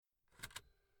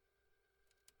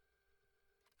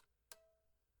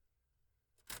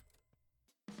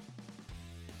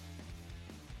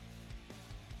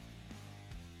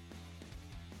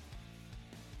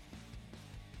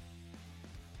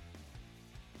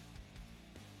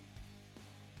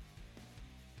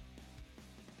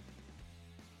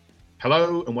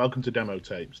Hello and welcome to Demo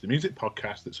Tapes, the music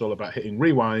podcast that's all about hitting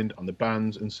rewind on the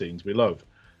bands and scenes we love.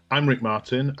 I'm Rick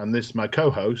Martin, and this is my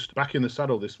co-host, back in the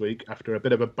saddle this week after a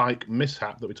bit of a bike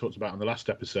mishap that we talked about on the last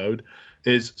episode,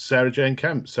 is Sarah Jane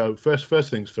Kemp. So first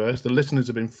things first, the listeners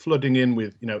have been flooding in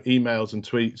with emails and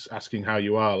tweets asking how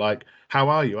you are. Like, how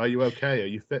are you? Are you okay? Are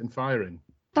you fit and firing?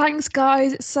 Thanks,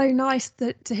 guys. It's so nice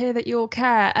to hear that you all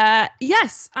care.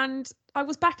 Yes, and I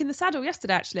was back in the saddle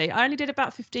yesterday, actually. I only did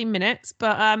about 15 minutes,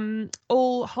 but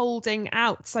all holding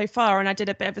out so far, and I did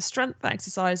a bit of a strength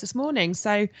exercise this morning.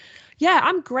 So, yeah,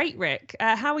 I'm great, Rick.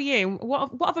 How are you?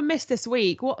 What have I missed this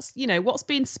week? What's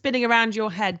been spinning around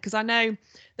your head? Because I know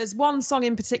there's one song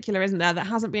in particular, isn't there, that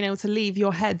hasn't been able to leave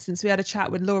your head since we had a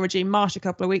chat with Laura Jean Marsh a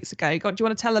couple of weeks ago. Do you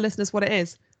want to tell the listeners what it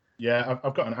is? Yeah,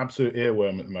 I've got an absolute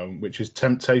earworm at the moment, which is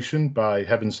Temptation by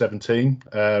Heaven 17.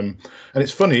 And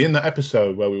it's funny, in that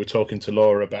episode where we were talking to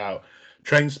Laura about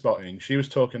Trainspotting, she was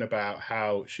talking about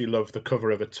how she loved the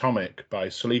cover of Atomic by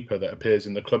Sleeper that appears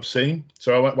in the club scene.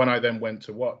 So when I then went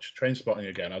to watch Trainspotting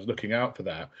again, I was looking out for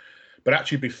that. But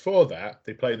actually before that,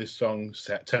 they play this song,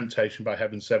 Temptation by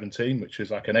Heaven 17, which is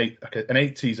like an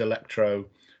 80s electro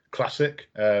classic.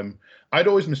 I'd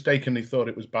always mistakenly thought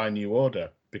it was by New Order,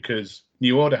 because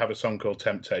New Order have a song called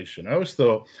Temptation. I always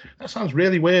thought that sounds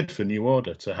really weird for New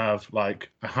Order to have like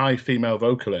a high female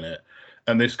vocal in it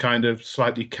and this kind of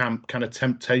slightly camp kind of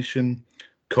Temptation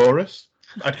chorus.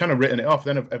 I'd kind of written it off,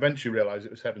 then eventually realized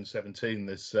it was Heaven 17,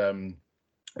 this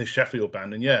Sheffield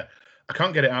band. And yeah, I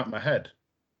can't get it out of my head,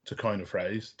 to coin a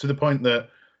phrase, to the point that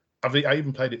I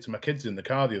even played it to my kids in the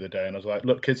car the other day, and I was like,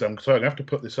 look, kids, I'm sorry, I have to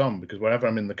put this on because whenever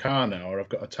I'm in the car now or I've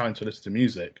got a time to listen to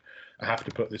music, I have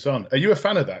to put this on. Are you a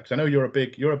fan of that? Because I know you're a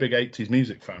big 80s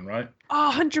music fan, right?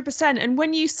 Oh, 100%. And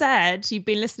when you said you've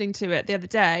been listening to it the other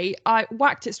day, I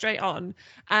whacked it straight on.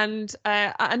 And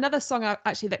another song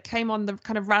actually that came on the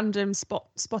kind of random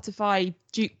Spotify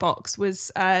jukebox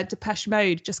was Depeche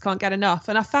Mode, Just Can't Get Enough.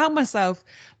 And I found myself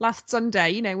last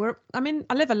Sunday,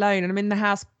 I live alone and I'm in the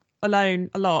house alone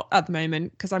a lot at the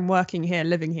moment because I'm working here,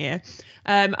 living here.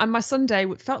 And my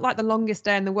Sunday felt like the longest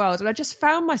day in the world. And I just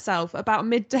found myself about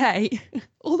midday,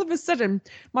 all of a sudden,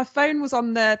 my phone was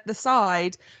on the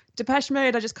side. Depeche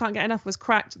Mode, I Just Can't Get Enough was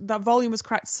cracked. That volume was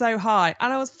cracked so high.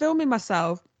 And I was filming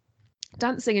myself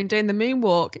dancing and doing the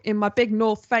moonwalk in my big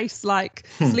North Face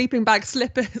sleeping bag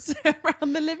slippers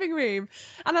around the living room.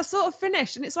 And I sort of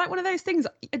finished, and it's like one of those things,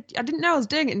 I didn't know I was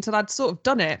doing it until I'd sort of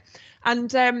done it.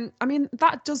 And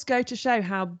that does go to show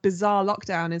how bizarre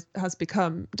lockdown has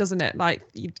become, doesn't it? Like,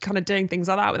 you're kind of doing things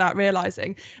like that without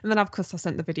realizing. And then of course I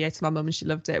sent the video to my mum and she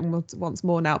loved it and wants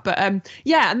more now. But and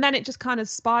then it just kind of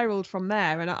spiraled from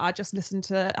there. And I just listened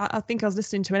to, I think I was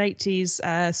listening to an 80s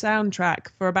soundtrack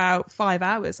for about 5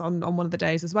 hours on one of the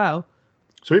days as well.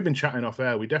 So we've been chatting off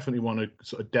air. We definitely want to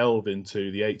sort of delve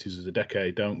into the 80s as a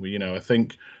decade, don't we? I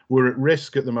think we're at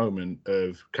risk at the moment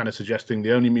of kind of suggesting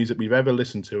the only music we've ever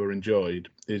listened to or enjoyed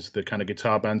is the kind of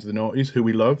guitar bands of the noughties who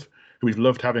we love, who we've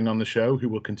loved having on the show, who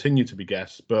will continue to be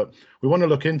guests. But we want to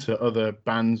look into other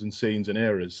bands and scenes and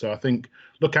eras. So I think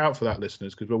look out for that,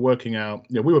 listeners, because we're working out,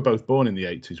 we were both born in the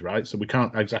 80s, right? So we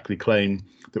can't exactly claim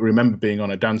that we remember being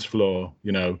on a dance floor,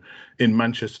 in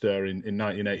Manchester in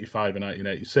 1985 and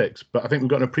 1986. But I think we've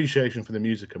got an appreciation for the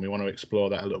music and we want to explore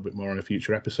that a little bit more in a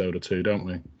future episode or two, don't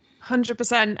we?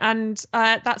 100%. And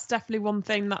that's definitely one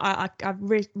thing that I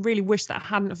really wish that I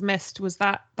hadn't have missed, was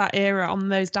that era on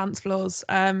those dance floors.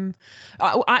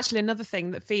 Actually, another thing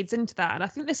that feeds into that, and I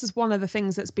think this is one of the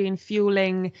things that's been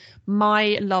fueling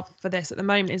my love for this at the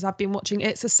moment, is I've been watching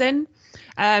It's a Sin,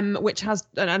 which has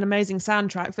an amazing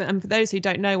soundtrack. And for those who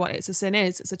don't know what It's a Sin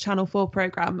is, it's a Channel 4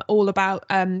 program all about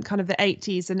kind of the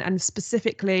 80s and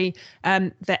specifically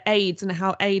the AIDS and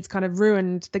how AIDS kind of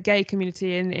ruined the gay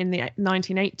community in the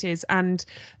 1980s. And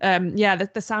the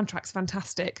soundtrack's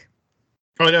fantastic.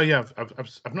 Oh no, yeah,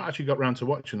 I've not actually got around to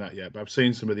watching that yet, but I've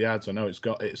seen some of the ads. I know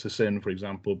It's a Sin, for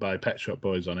example, by Pet Shop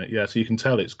Boys on it. Yeah, so you can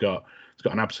tell it's got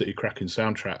an absolutely cracking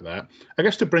soundtrack there. I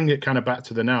guess to bring it kind of back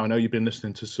to the now, I know you've been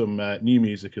listening to some new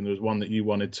music, and there was one that you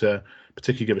wanted to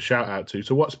particularly give a shout out to.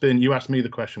 So you asked me the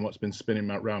question, what's been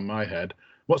spinning around my head?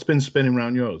 What's been spinning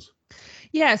around yours?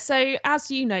 Yeah, so as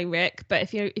you know, Rick, but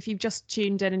if you've just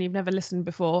tuned in and you've never listened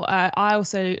before, I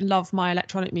also love my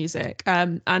electronic music.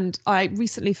 And I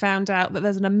recently found out that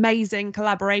there's an amazing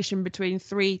collaboration between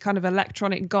three kind of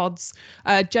electronic gods,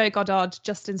 Joe Goddard,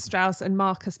 Justin Strauss, and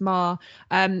Marcus Marr.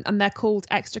 And they're called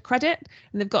Extra Credit.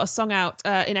 And they've got a song out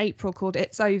in April called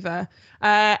It's Over.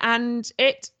 And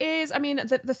it is,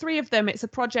 the three of them, it's a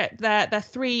project. They're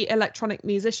three electronic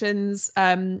musicians,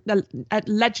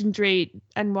 legendary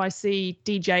NYC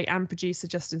DJ and producer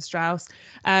Justin Strauss.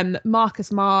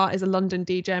 Marcus Marr is a London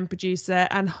DJ and producer,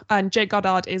 and Jay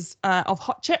Goddard is of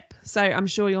Hot Chip. So I'm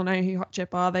sure you'll know who Hot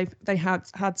Chip are. They had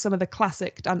some of the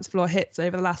classic dance floor hits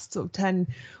over the last sort of 10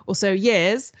 or so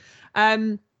years.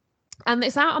 And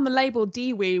it's out on the label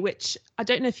Dewey, which I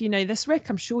don't know if you know this, Rick.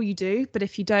 I'm sure you do, but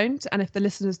if you don't, and if the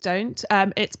listeners don't,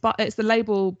 it's the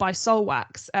label by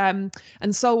Soulwax. And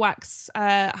Soulwax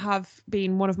have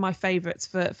been one of my favourites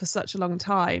for such a long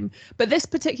time. But this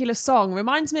particular song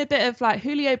reminds me a bit of like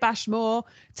Julio Bashmore,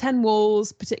 Ten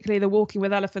Walls, particularly the Walking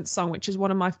with Elephants song, which is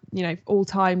one of my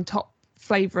all-time top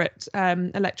favorite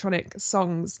electronic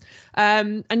songs,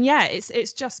 and yeah,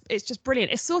 it's just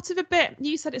brilliant. It's sort of a bit,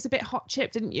 you said it's a bit Hot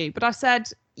Chip, didn't you? But I said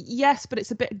yes, but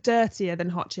it's a bit dirtier than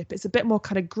Hot Chip. It's a bit more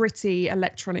kind of gritty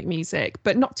electronic music,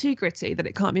 but not too gritty that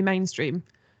it can't be mainstream.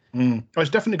 Oh, it's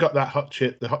definitely got that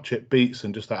the Hot Chip beats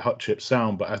and just that Hot Chip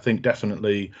sound, but I think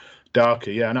definitely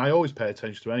darker. Yeah, and I always pay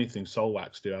attention to anything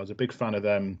Soulwax do. I was a big fan of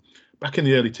them back in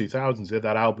the early 2000s. They had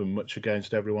that album Much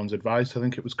Against Everyone's Advice, I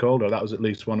think it was called, or that was at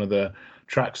least one of the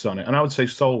tracks on it. And I would say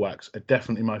Soulwax are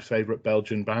definitely my favourite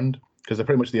Belgian band, because they're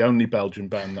pretty much the only Belgian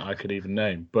band that I could even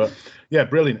name. But yeah,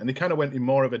 brilliant. And they kind of went in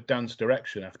more of a dance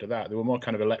direction after that. They were more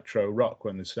kind of electro rock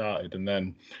when they started, and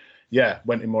then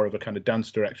went in more of a kind of dance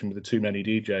direction with the Too Many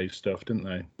DJs stuff, didn't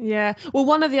they? Yeah. Well,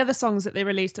 one of the other songs that they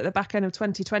released at the back end of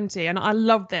 2020, and I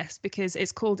love this because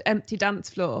it's called Empty Dance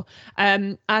Floor.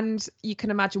 And you can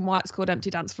imagine why it's called Empty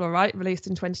Dance Floor, right? Released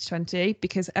in 2020,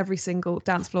 because every single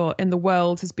dance floor in the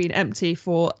world has been empty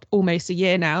for almost a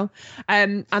year now.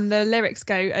 And the lyrics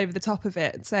go over the top of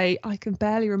it and say, I can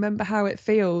barely remember how it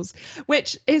feels,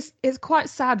 which is quite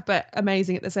sad, but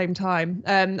amazing at the same time.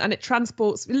 And it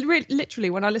transports, literally,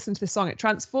 when I listen to this song, it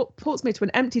transports me to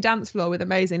an empty dance floor with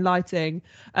amazing lighting.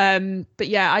 But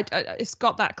yeah, it's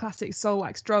got that classic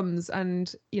Soulwax drums,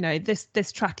 and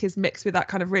this track is mixed with that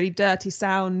kind of really dirty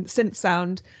synth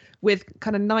sound with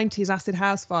kind of 90s acid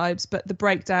house vibes, but the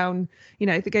breakdown,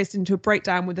 that goes into a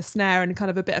breakdown with a snare and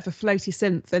kind of a bit of a floaty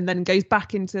synth, and then goes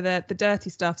back into the dirty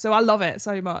stuff. So I love it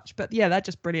so much. But yeah, they're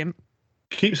just brilliant.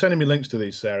 Keep sending me links to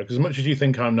these, Sarah, because as much as you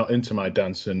think I'm not into my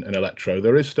dance and electro,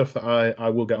 there is stuff that I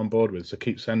will get on board with, so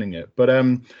keep sending it. But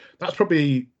that's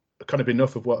probably kind of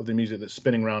enough of what the music that's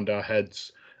spinning around our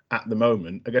heads at the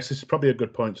moment. I guess this is probably a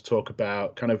good point to talk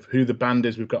about kind of who the band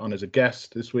is we've got on as a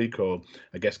guest this week, or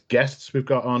I guess guests we've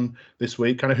got on this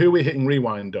week, kind of who we're hitting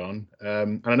rewind on.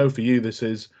 And I know for you,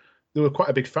 they were quite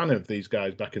a big fan of these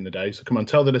guys back in the day. So come on,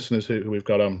 tell the listeners who we've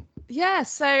got on. Yeah,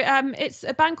 so it's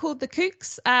a band called The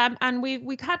Kooks, and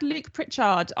we've had Luke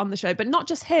Pritchard on the show, but not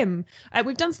just him.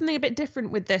 We've done something a bit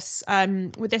different with this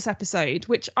episode,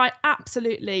 which I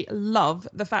absolutely love.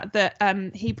 The fact that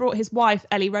he brought his wife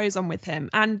Ellie Rose on with him,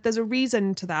 and there's a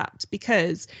reason to that,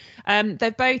 because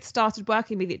they've both started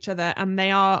working with each other, and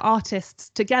they are artists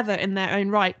together in their own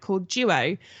right called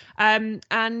Duo.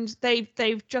 And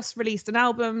they've just released an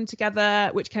album together,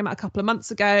 which came out a couple of months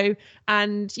ago.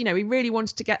 And, we really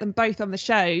wanted to get them both on the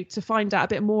show to find out a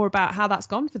bit more about how that's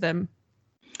gone for them.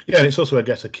 Yeah, and it's also, I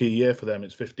guess, a key year for them.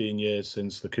 It's 15 years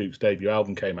since the Kooks' debut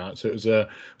album came out. So it was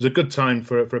a good time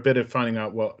for a bit of finding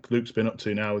out what Luke's been up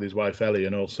to now with his wife, Ellie,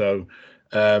 and also,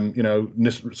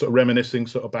 sort of reminiscing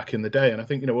sort of back in the day. And I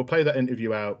think, we'll play that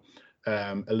interview out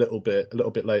a little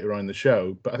bit later on in the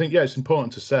show. But I think, it's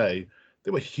important to say, they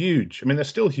were huge. I mean, they're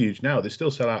still huge now. They still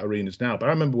sell out arenas now. But I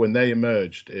remember when they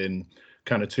emerged in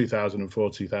kind of 2004,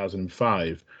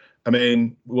 2005. I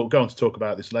mean, we'll go on to talk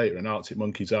about this later. And Arctic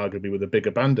Monkeys arguably were the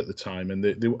bigger band at the time. And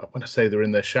they, when I say they're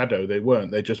in their shadow, they weren't.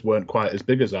 They just weren't quite as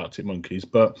big as Arctic Monkeys.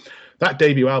 But that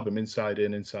debut album, Inside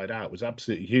In, Inside Out, was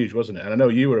absolutely huge, wasn't it? And I know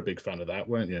you were a big fan of that,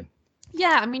 weren't you?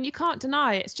 Yeah, I mean, you can't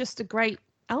deny it. It's just a great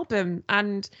album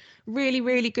and really,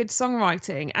 really good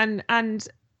songwriting. And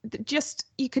just,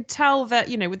 you could tell that,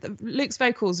 with Luke's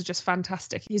vocals are just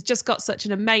fantastic. He's just got such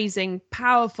an amazing,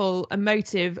 powerful,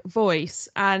 emotive voice,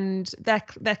 and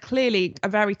they're clearly a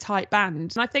very tight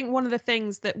band. And I think one of the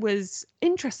things that was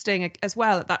interesting as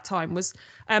well at that time was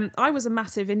I was a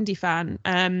massive indie fan,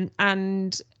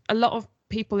 and a lot of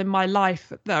people in my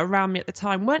life that are around me at the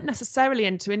time weren't necessarily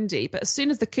into indie, but as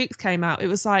soon as the Kooks came out, it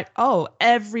was like, oh,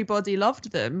 everybody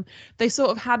loved them. They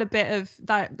sort of had a bit of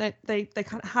that. They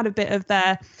kind of had a bit of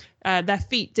their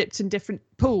feet dipped in different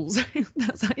pools.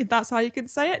 that's how you can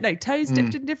say it. No, toes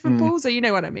dipped in different pools, or you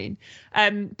know what I mean.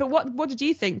 But what did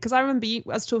you think? Because I remember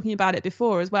us talking about it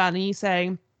before as well, and you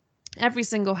saying every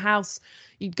single house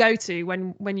you'd go to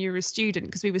when you were a student,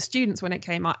 because we were students when it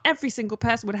came out, every single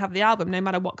person would have the album no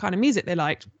matter what kind of music they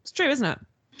liked. It's true, isn't it?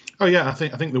 Oh yeah, I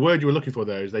think the word you were looking for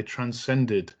there is they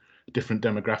transcended different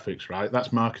demographics, right?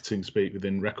 That's marketing speak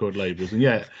within record labels. And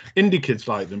yeah, indie kids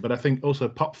like them, but I think also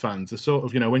pop fans, the sort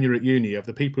of, when you're at uni, you have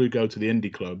the people who go to the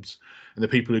indie clubs and the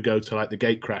people who go to like the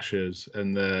Gatecrashers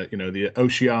and the, the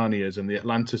Oceanias and the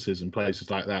Atlantises and places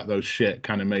like that, those shit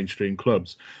kind of mainstream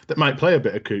clubs that might play a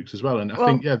bit of Kooks as well. And I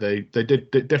think, yeah, they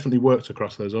definitely worked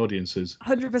across those audiences.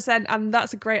 100%. And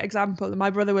that's a great example. My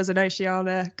brother was an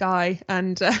Oceania guy,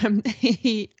 and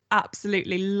he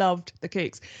absolutely loved the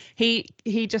Kooks. He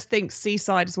just thinks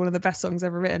Seaside is one of the best songs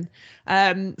ever written.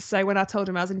 So when I told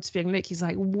him I was interviewing Luke, he's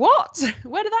like, what?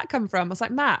 Where did that come from? I was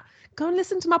like, Matt, go and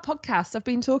listen to my podcast. I've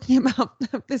been talking about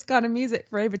this kind of music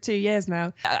for over 2 years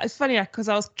now. It's funny because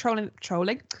I was trolling.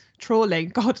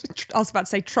 God, I was about to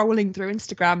say trolling through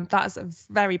Instagram. That's a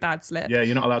very bad slip. Yeah,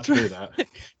 you're not allowed to do that.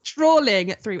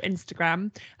 Trawling through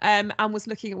Instagram, and was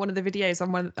looking at one of the videos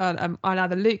on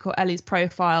either Luke or Ellie's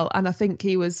profile, and I think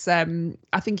he was, I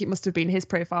think it must have been his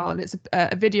profile, and it's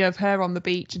a video of her on the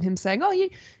beach and him saying, "Oh,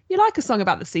 you like a song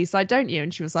about the seaside, don't you?"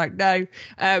 And she was like, "No."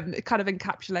 It kind of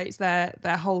encapsulates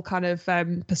their whole kind of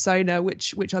persona,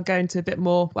 which I'll go into a bit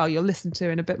more. Well, you'll listen to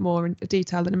in a bit more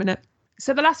detail in a minute.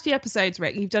 So the last few episodes,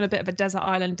 Rick, you've done a bit of a Desert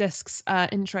Island Discs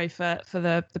intro for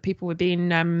the people we've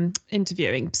been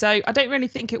interviewing. So I don't really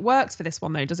think it works for this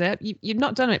one, though, does it? You've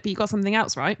not done it, but you've got something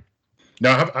else, right?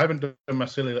 No, I haven't done my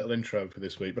silly little intro for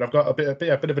this week, but I've got a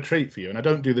bit of a treat for you, and I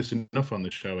don't do this enough on the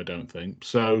show, I don't think.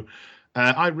 So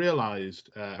I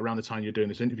realised around the time you're doing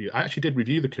this interview, I actually did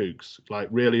review the Kooks like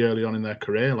really early on in their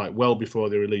career, like well before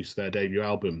they released their debut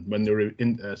album, when they were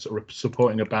sort of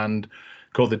supporting a band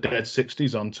called the Dead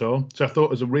 60s on tour. So I thought it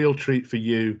was a real treat for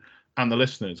you and the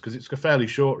listeners, because it's a fairly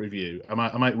short review. I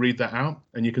might read that out,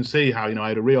 and you can see how, I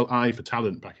had a real eye for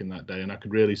talent back in that day, and I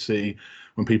could really see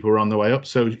when people were on the way up.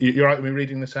 So you're right with me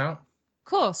reading this out? Of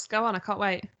course, go on, I can't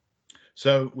wait.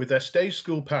 So with their stage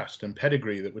school past and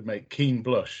pedigree that would make Keane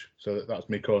blush, so that's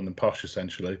me calling them posh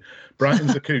essentially,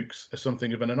 Brighton's the Kooks are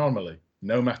something of an anomaly.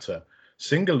 No matter.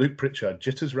 Singer Luke Pritchard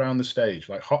jitters round the stage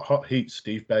like hot heat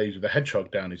Steve Bays with a hedgehog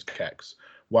down his kecks,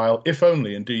 while If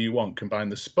Only and Do You Want combine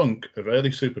the spunk of early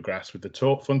Supergrass with the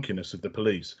taut funkiness of the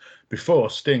Police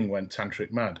before Sting went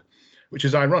tantric mad, which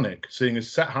is ironic, seeing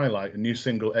as set highlight and new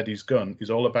single Eddie's Gun is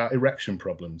all about erection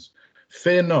problems.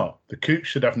 Fear not, the Kooks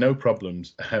should have no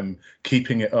problems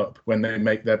keeping it up when they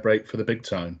make their break for the big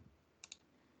time.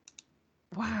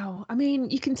 Wow. I mean,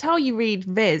 you can tell you read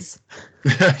Viz.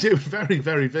 Very,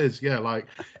 very Viz. Yeah, like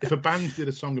if a band did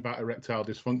a song about erectile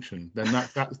dysfunction, then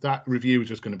that review is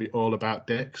just going to be all about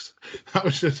dicks. That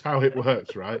was just how it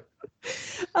works, right?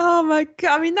 Oh my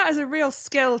God. I mean, that is a real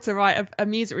skill to write a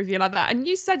music review like that. And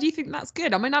you said you think that's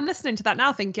good. I mean, I'm listening to that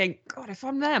now thinking, God, if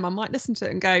I'm them, I might listen to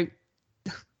it and go,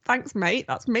 thanks, mate.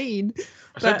 That's mean.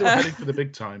 I said they were heading for the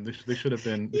big time. They should have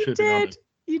been. They should have been on it.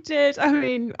 You did. I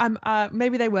mean,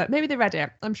 maybe they were. Maybe they read it.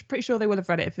 I'm pretty sure they would have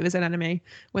read it if it was an Enemy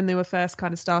when they were first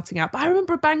kind of starting out. But I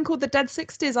remember a band called the Dead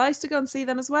 60s. I used to go and see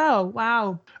them as well.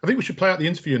 Wow. I think we should play out the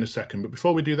interview in a second. But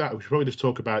before we do that, we should probably just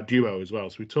talk about duo as well.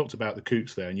 So we talked about the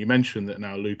Kooks there, and you mentioned that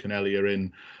now Luke and Ellie are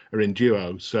in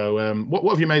duo. So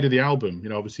what have you made of the album?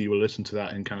 Obviously you will listen to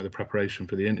that in kind of the preparation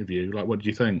for the interview. Like, what did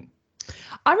you think?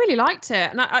 I really liked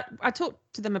it, and I talked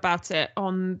to them about it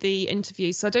on the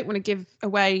interview, so I don't want to give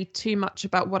away too much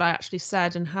about what I actually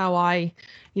said and how I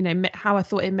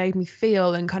thought it made me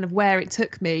feel and kind of where it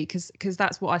took me, because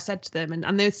that's what I said to them,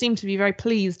 and they seemed to be very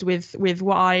pleased with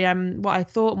what I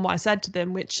thought and what I said to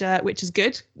them, which is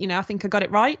good. I think I got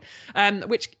it right,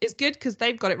 which is good because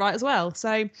they've got it right as well.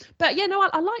 So, but yeah, no,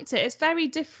 I liked it. It's very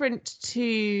different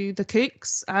to the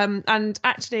Kooks, and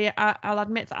actually I'll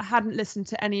admit that I hadn't listened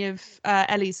to any of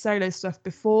Ellie's solo stuff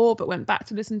before, but went back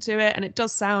to listen to it, and it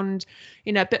does sound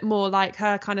a bit more like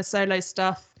her kind of solo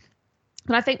stuff.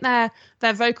 And I think their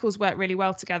vocals work really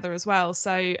well together as well.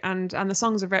 So and the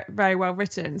songs are very well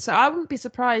written. So I wouldn't be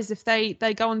surprised if they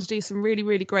go on to do some really,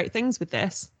 really great things with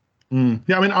this. Yeah,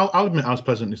 I mean, I'll admit I was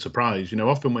pleasantly surprised.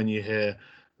 Often when you hear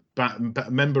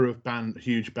member of band,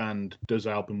 huge band does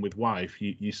album with wife,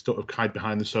 you sort of hide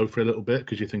behind the sofa a little bit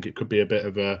because you think it could be a bit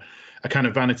of a kind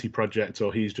of vanity project,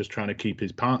 or he's just trying to keep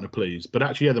his partner pleased. But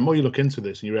actually, yeah, the more you look into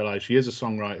this and you realize she is a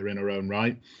songwriter in her own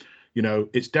right,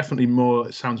 it's definitely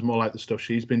it sounds more like the stuff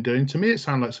she's been doing. To me, it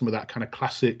sounds like some of that kind of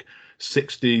classic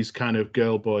 60s kind of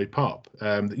girl boy pop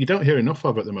that you don't hear enough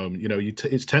of at the moment.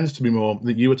 It tends to be more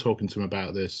that you were talking to him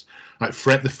about this, like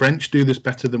the French do this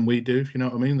better than we do, if you know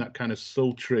what I mean, that kind of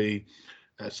sultry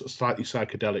sort of slightly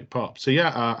psychedelic pop. So yeah,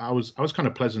 I was kind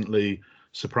of pleasantly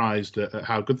surprised at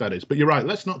how good that is. But you're right,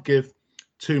 let's not give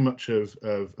too much of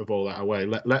all that away.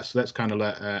 Let's kind of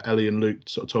let Ellie and Luke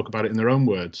sort of talk about it in their own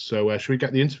words. So should we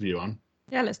get the interview on?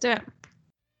 Yeah, let's do it.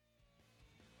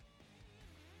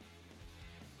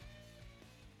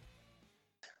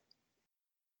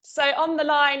 So on the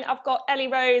line, I've got Ellie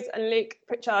Rose and Luke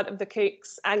Pritchard of the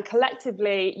Kooks, and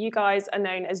collectively, you guys are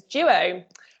known as Duo.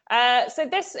 So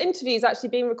this interview is actually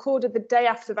being recorded the day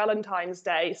after Valentine's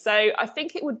Day. So I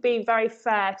think it would be very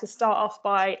fair to start off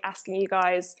by asking you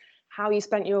guys how you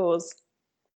spent yours.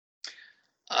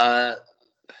 What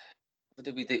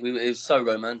did we do? It was so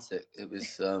romantic. It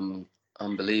was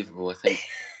unbelievable. I think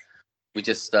we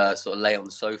just sort of lay on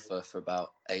the sofa for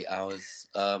about 8 hours.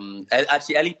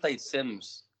 Actually, Ellie played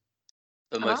Sims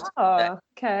for most of the day.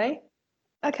 Okay.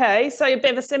 Okay, so you're a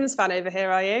bit of a Sims fan over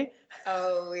here, are you?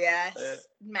 Oh, yes,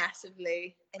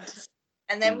 massively.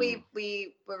 And then we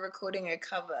were recording a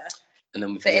cover and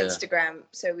then for Instagram,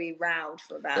 so we rowed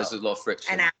for about there's a lot of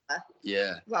friction. an hour.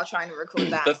 Yeah. While trying to record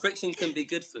that. But friction can be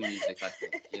good for music, I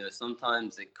think.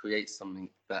 Sometimes it creates something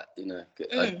that,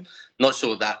 I'm not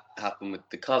sure that happened with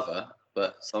the cover,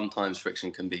 but sometimes friction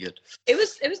can be good. It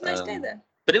was a nice day then.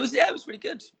 But it was really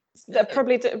good. They're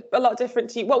probably a lot different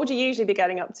to you. What would you usually be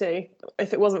getting up to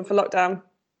if it wasn't for lockdown?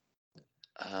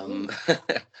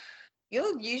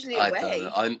 You're usually away.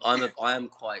 I am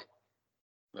quite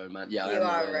romantic. Yeah, you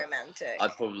are romantic.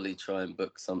 I'd probably try and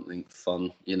book something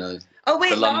fun, Oh wait,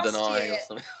 the London Eye or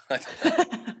something like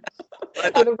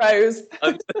that. With a rose.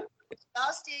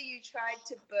 Last year you tried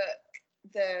to book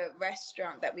the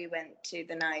restaurant that we went to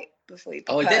the night before you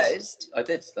proposed. I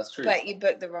did. That's true. But you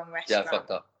booked the wrong restaurant. Yeah, I fucked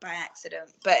up by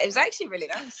accident. But it was actually really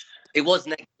nice. It was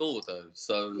next door though,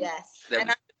 so yes.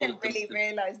 And I didn't really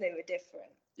realise they were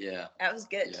different. Yeah. That was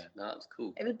good. Yeah, no, that was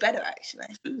cool. It was better actually.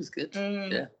 It was good.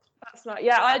 Yeah. That's not.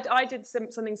 Yeah, I did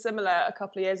something similar a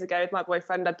couple of years ago with my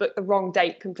boyfriend. I booked the wrong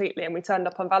date completely, and we turned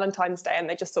up on Valentine's Day, and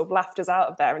they just sort of laughed us out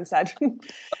of there and said, "No."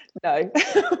 I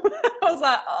was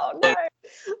like, "Oh no."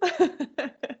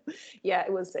 Yeah,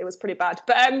 it was pretty bad.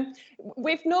 But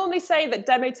we've normally say that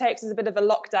demo tapes is a bit of a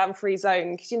lockdown-free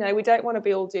zone because we don't want to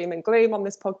be all doom and gloom on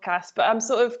this podcast. But I'm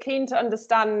sort of keen to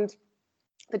understand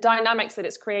the dynamics that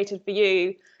it's created for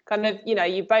you. Kind of,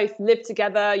 you both live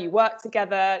together, you work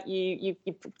together, you've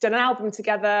done an album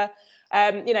together,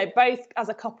 both as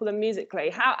a couple and musically.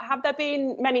 Have there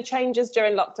been many changes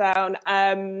during lockdown?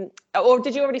 Or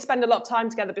did you already spend a lot of time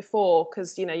together before?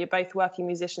 Because, you're both working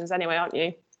musicians anyway, aren't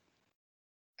you?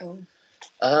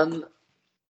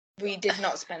 We did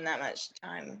not spend that much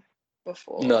time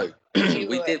before. No. You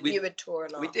would tour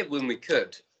a lot. We did when we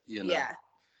could, Yeah.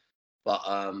 But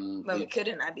when we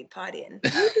couldn't, I'd be partying.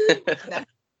 No.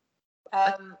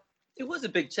 It was a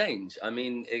big change. I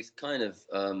mean, it's kind of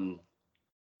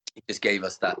it just gave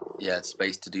us that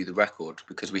space to do the record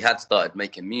because we had started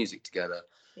making music together,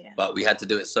 but we had to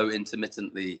do it so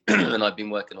intermittently. And I've been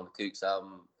working on the Kooks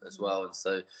album as well, and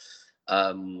so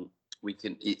we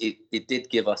can. It did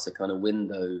give us a kind of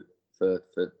window to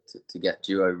get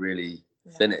Duo really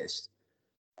finished.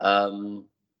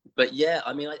 But yeah,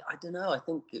 I mean, I don't know. I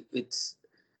think it's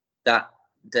that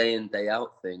day in day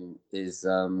out thing is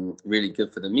really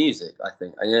good for the music. I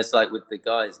think, and it's like with the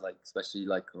guys, like especially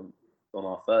like on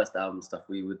our first album stuff,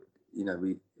 we would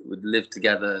we would live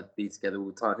together, be together all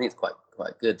the time. I think it's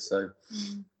quite good. So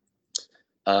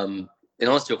in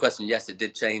answer to your question, yes, it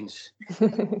did change.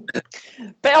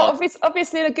 But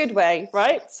obviously in a good way,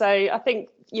 right? So I think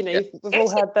we've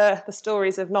all heard the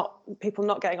stories of people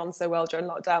not getting on so well during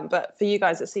lockdown, but for you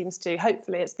guys it seems to,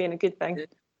 hopefully it's been a good thing.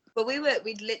 But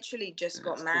we'd literally just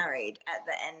got married at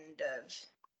the end of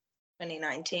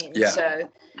 2019. Yeah.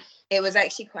 So it was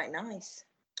actually quite nice.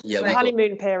 Yeah. The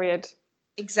honeymoon period.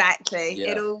 Exactly.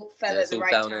 Yeah. It all fell at the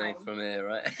right time. It's all time. downhill from here,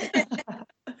 right?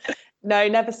 No,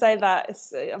 never say that.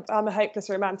 I'm a hopeless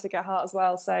romantic at heart as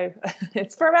well. So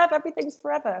it's forever. Everything's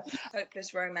forever.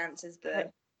 Hopeless romance is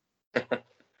the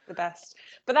best.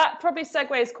 But that probably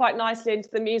segues quite nicely into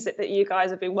the music that you guys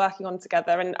have been working on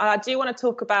together. And I do want to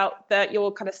talk about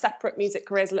your kind of separate music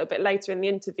careers a little bit later in the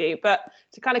interview. But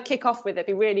to kind of kick off with, it'd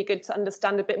be really good to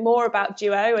understand a bit more about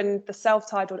Duo and the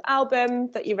self-titled album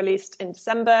that you released in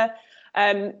December.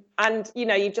 And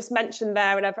you just mentioned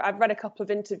there, and I've read a couple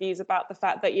of interviews about the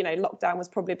fact that lockdown was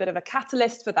probably a bit of a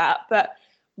catalyst for that. But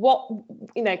what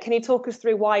can you talk us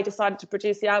through why you decided to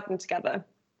produce the album together?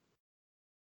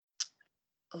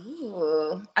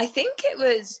 Oh, I think it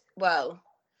was,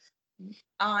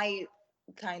 I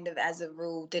kind of, as a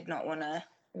rule, did not want to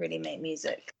really make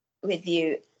music with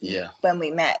you when we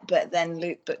met, but then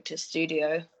Luke booked a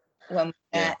studio when we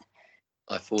met.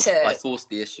 I forced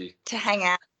the issue. To hang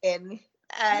out in.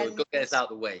 So we've got to get this out of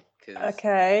the way.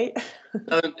 Okay. If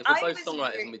we're both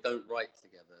songwriters and we don't write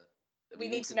together, we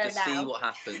need to know just now. See what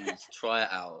happens, try it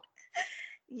out.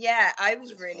 Yeah, I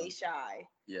was really shy.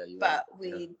 Yeah, you But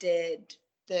we did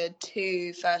the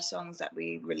 2 first songs that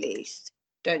we released,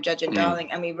 Don't Judge and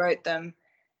Darling, and we wrote them.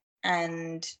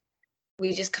 And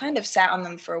we just kind of sat on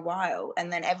them for a while,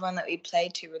 and then everyone that we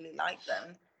played to really liked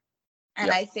them.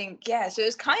 And I think, so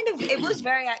it was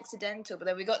very accidental, but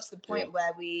then we got to the point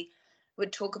where we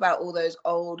would talk about all those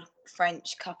old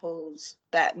French couples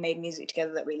that made music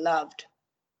together that we loved,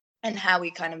 and how we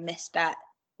kind of missed that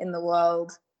in the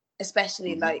world,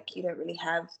 especially like you don't really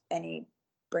have any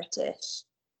British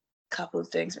couples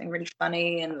doing something really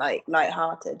funny and like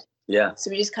lighthearted. Yeah. So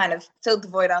we just kind of filled the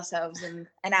void ourselves in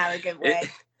an arrogant way.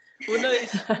 Well, no,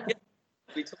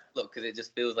 we talk a lot because it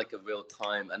just feels like a real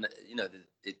time, and you know,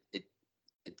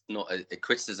 it's not a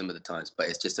criticism of the times, but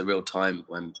it's just a real time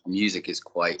when music is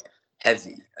quite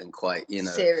heavy and quite, you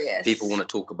know, serious. People want to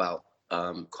talk about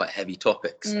quite heavy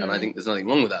topics, and I think there's nothing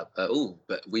wrong with that at all.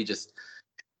 But we just,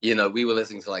 you know, we were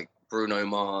listening to like Bruno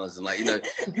Mars and like, you know,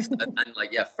 and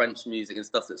like French music and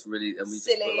stuff that's really, and we just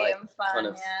silly were like and fun, kind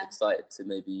of excited to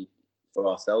maybe for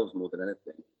ourselves more than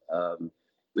anything,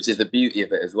 which is the beauty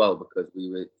of it as well, because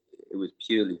it was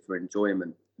purely for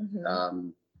enjoyment.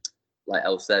 Like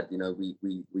Elle said, you know,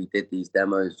 we did these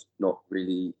demos not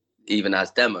really even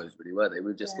as demos, really, were they? We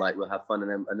were just like, we'll have fun in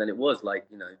them, and then it was like,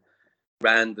 you know,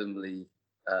 randomly,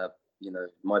 you know,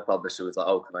 my publisher was like,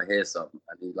 oh, can I hear some?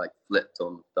 And he like flipped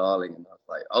on Darling, and I was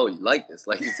like, oh, you like this?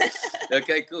 Like,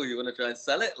 okay, cool. You want to try and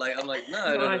sell it? Like, I'm like,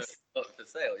 no, not for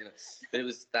sale, you know. But it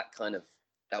was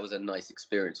that was a nice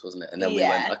experience, wasn't it? And then we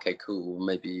went, okay, cool.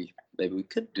 Maybe we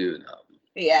could do an album.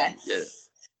 Yes.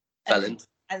 Fell into.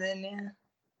 And then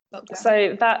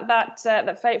So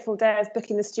that fateful day of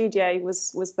booking the studio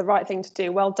was the right thing to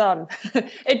do. Well done.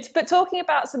 But talking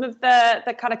about some of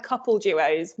the kind of couple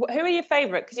duos, who are your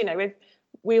favourite? Because, you know,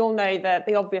 we all know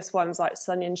the obvious ones like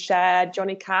Sonny and Cher,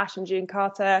 Johnny Cash and June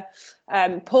Carter,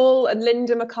 Paul and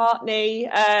Linda McCartney.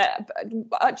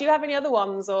 Do you have any other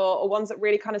ones or ones that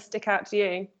really kind of stick out to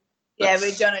you? Yeah,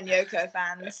 we're John and Yoko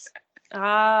fans.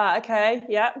 Ah, okay.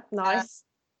 Yeah, nice.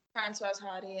 Françoise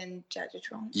Hardy and Jacques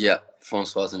Dutronc. Yeah,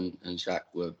 Françoise and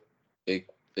Jacques were big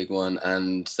one,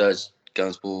 and Serge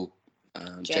Gainsbourg,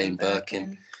 Jane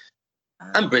Birkin,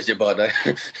 and Brigitte Bardot.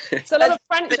 So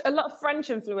a lot of French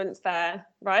influence there,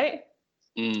 right?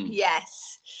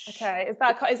 Yes. Okay, is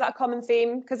that a common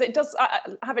theme? Because it does.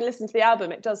 Having listened to the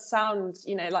album, it does sound,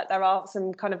 you know, like there are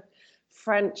some kind of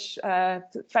French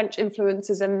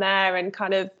influences in there, and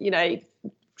kind of, you know,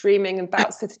 dreaming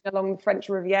about sitting along the French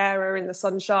Riviera in the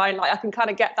sunshine. Like I can kind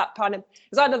of get that kind of,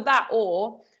 it's either that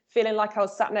or feeling like I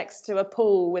was sat next to a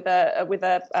pool with a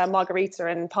margarita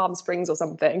in Palm Springs or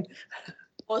something.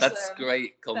 Awesome. That's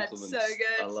great compliments. That's so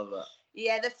good. I love that.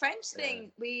 Yeah, the French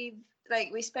thing, we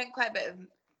spent quite a bit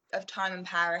of time in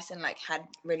Paris and like had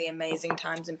really amazing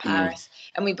times in Paris,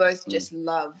 and we both just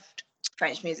loved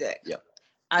French music. Yeah.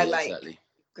 I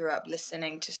grew up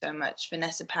listening to so much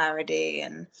Vanessa Paradis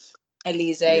and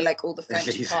Elise, like all the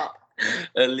French pop.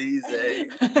 Elise.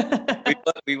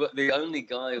 we were the only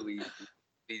guy we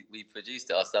produced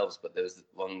it ourselves, but there was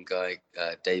one guy,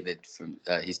 David from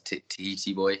he's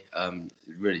Tahiti boy,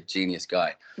 really genius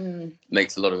guy,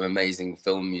 makes a lot of amazing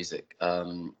film music.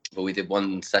 But we did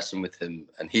one session with him,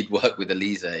 and he'd worked with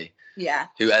Elise. Yeah.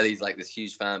 Who Ellie's like this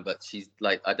huge fan, but she's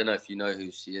like, I don't know if you know who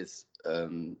she is.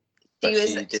 She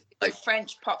was a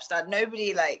French pop star.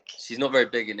 Nobody she's not very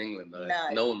big in England though.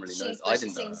 No one really knows. She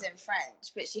sings in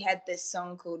French, but she had this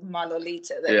song called Ma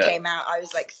Lolita that came out. I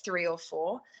was like 3 or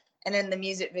 4, and in the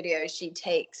music video, she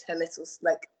takes her little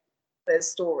the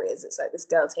story is it's like this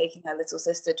girl taking her little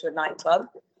sister to a nightclub,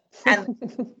 and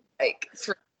like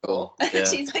 3 or 4. Yeah.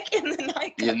 She's like in the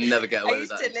nightclub. You never get away with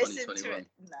that in 2021. To it.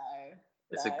 No.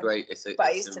 It's a great, it's a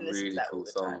really cool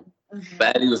song. Mm-hmm.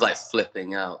 But Eddie was like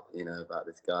flipping out, you know, about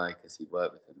this guy because he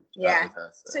worked with him. Yeah. With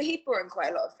her, so he brought in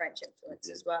quite a lot of French influence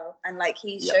as well, and like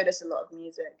he showed us a lot of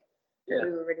music that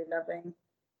we were really loving.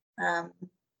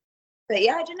 But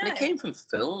yeah, I don't know. And it came from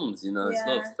films, you know. It's a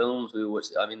lot of films we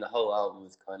watched. I mean, the whole album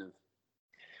was kind of,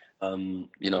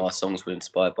 you know, our songs were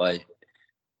inspired by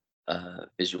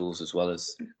visuals as well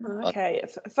as. Okay,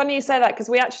 funny you say that, because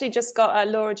we actually just got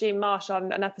Laura Jean Marsh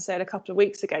on an episode a couple of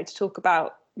weeks ago to talk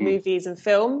about movies and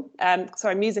film.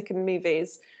 Music and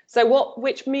movies. So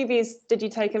which movies did you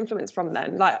take influence from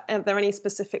then? Like, are there any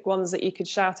specific ones that you could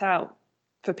shout out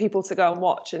for people to go and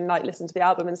watch and like listen to the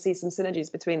album and see some synergies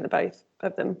between the both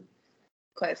of them?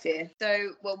 Quite a few.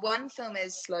 So, one film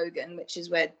is Slogan, which is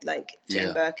where like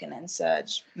Jane Birkin and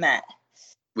Serge met.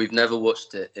 We've never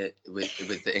watched it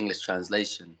with the English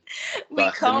translation,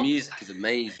 but the music is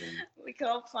amazing. We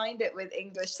can't find it with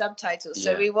English subtitles,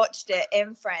 so we watched it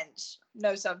in French,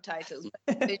 no subtitles.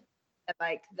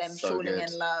 Like them falling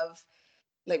in love,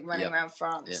 like running around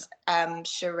France.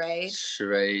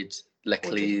 Charade,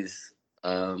 L'Éclise,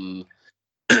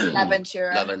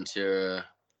 L'Aventura.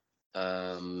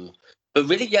 But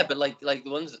really, yeah, but like the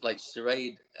ones that like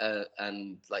Charade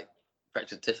and like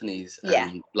Breakfast at Tiffany's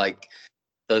and like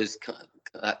those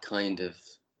that kind of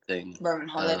thing. Roman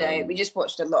Holiday. We just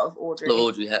watched a lot of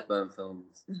Audrey Hepburn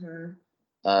films.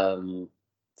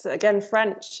 So again,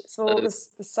 French. So there's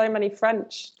so many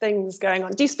French things going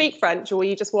on. Do you speak French, or were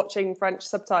you just watching French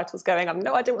subtitles going? I have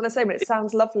no idea what they're saying, but it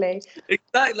sounds lovely.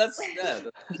 Exactly.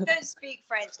 We don't speak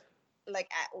French like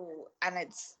at all, and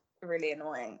it's really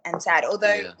annoying and sad.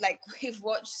 Although, like, we've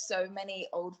watched so many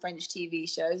old French TV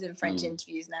shows and French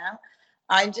interviews now,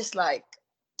 I'm just like,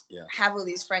 have all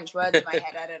these French words in my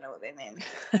head. I don't know what they mean.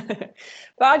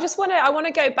 But I want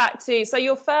to go back to, so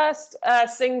your first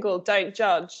single, Don't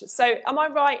Judge. So am I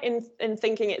right in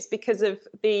thinking it's because of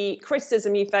the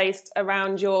criticism you faced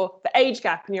around the age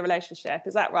gap in your relationship?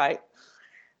 Is that right?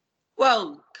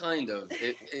 Well, kind of.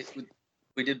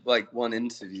 We did like one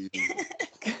interview.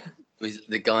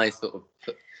 The guy sort of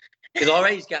put, because our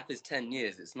age gap is 10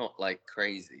 years. It's not like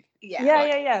crazy.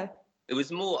 Yeah. It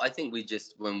was more, I think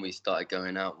when we started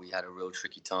going out, we had a real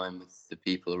tricky time with the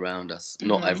people around us.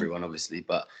 Not everyone, obviously,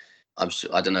 but I'm sure,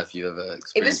 I don't know if you ever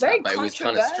experienced it was very that, but it was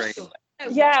kind of strange.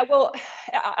 Yeah, well,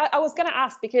 I was going to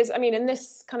ask, because I mean, in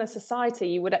this kind of society,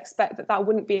 you would expect that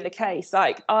wouldn't be the case.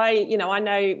 Like I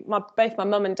know both my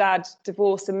mum and dad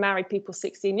divorced and married people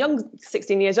 16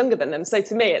 years younger than them. So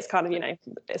to me, it's kind of,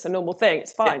 it's a normal thing.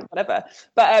 It's fine, whatever.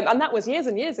 But and that was years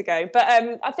and years ago. But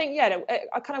I think,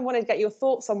 I kind of wanted to get your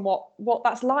thoughts on what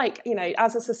that's like,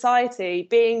 as a society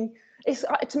being.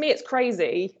 To me, it's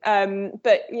crazy.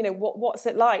 But what's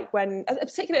it like when,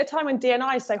 particularly at a time when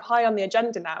D&I is so high on the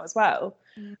agenda now as well?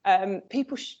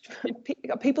 People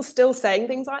still saying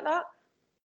things like that.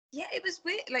 Yeah, it was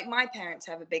weird. Like, my parents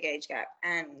have a big age gap,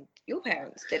 and your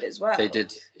parents did as well. They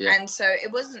did, yeah. And so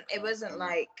it wasn't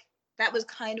like, that was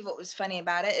kind of what was funny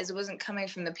about it, is it wasn't coming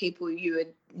from the people you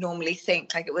would normally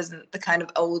think. Like, it wasn't the kind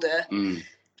of older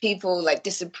people like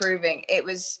disapproving. It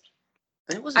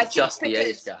wasn't just the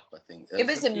age gap, I think. It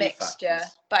was a mixture.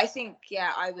 Factors. But I think,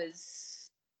 I was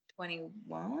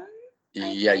 21.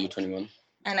 Yeah, you're 21.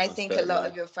 And I think a lot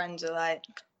of your friends are like,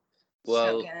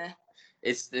 well,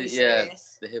 it's the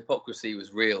hypocrisy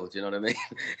was real. Do you know what I mean?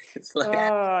 It's like,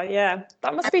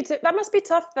 that must be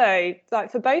tough though,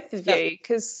 like for both of you,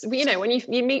 because when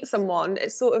you meet someone,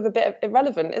 it's sort of a bit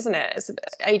irrelevant, isn't it? It's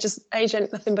age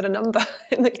ain't nothing but a number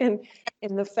in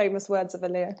the famous words of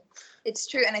Aaliyah. It's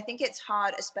true, and I think it's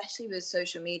hard, especially with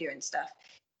social media and stuff,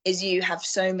 is you have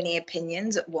so many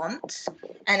opinions at once,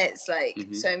 and it's like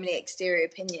so many exterior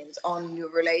opinions on your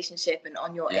relationship and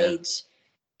on your age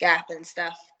gap and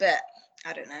stuff. But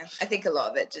I don't know. I think a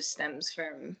lot of it just stems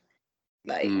from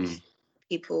like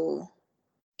people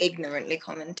ignorantly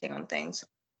commenting on things. I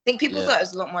think people thought it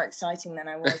was a lot more exciting than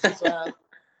I was as well.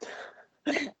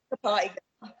 The party.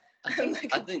 I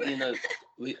think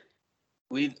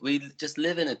we just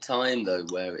live in a time though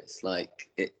where it's like,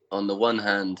 on the one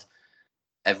hand,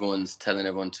 everyone's telling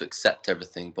everyone to accept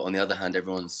everything, but on the other hand,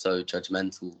 everyone's so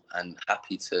judgmental and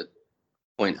happy to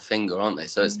point a finger, aren't they?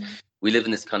 So we live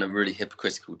in this kind of really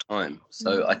hypocritical time.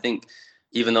 So I think,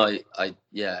 even though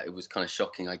it was kind of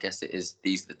shocking, I guess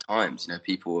these are the times.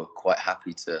 People are quite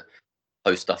happy to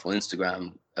post stuff on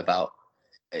Instagram about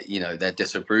their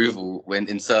disapproval when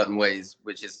in certain ways,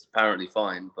 which is apparently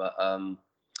fine, but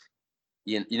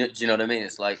do you know what I mean?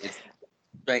 It's like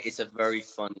it's a very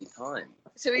funny time.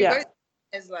 So we wrote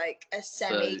as like a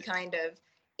semi kind of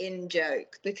in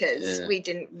joke, because we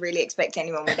didn't really expect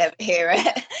anyone would ever hear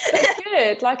it. It's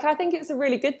good. Like, I think it's a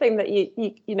really good thing that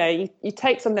you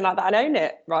take something like that and own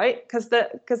it, right? Because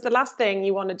the last thing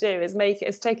you want to do is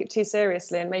take it too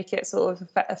seriously and make it sort of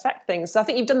affect things. So I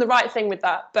think you've done the right thing with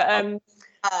that. But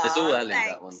it's all Ellie,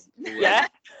 that one. Yeah.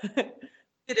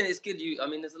 It's good.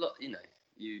 There's a lot.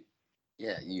 You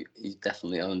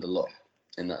definitely owned a lot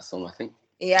in that song, I think.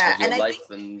 Yeah, and your life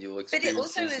and your experiences. But it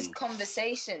also is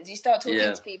conversations. You start talking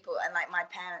to people, and like my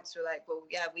parents were like, "Well,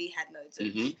 yeah, we had loads of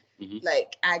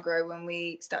like aggro when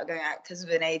we started going out because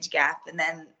of an age gap," and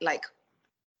then like,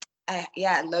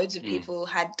 loads of people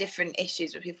had different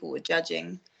issues where people were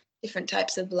judging different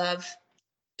types of love.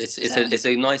 It's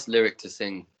a nice lyric to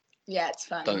sing. Yeah, it's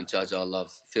fun. Don't judge our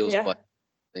love. Feels quite.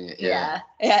 Yeah,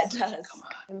 it does.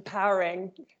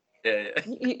 Empowering. Yeah.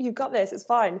 You've got this. It's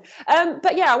fine.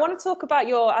 But I want to talk about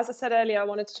as I said earlier, I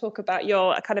wanted to talk about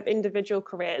your kind of individual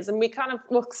careers, and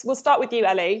we'll start with you,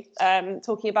 Ellie,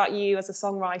 talking about you as a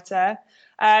songwriter.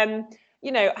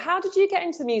 How did you get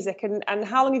into music, and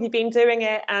how long have you been doing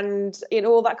it, and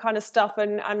all that kind of stuff,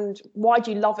 and why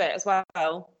do you love it as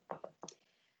well?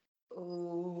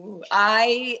 Ooh,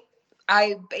 I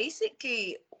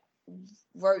basically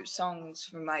wrote songs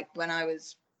from like when I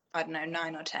was I don't know,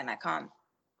 9 or 10. I can't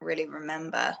really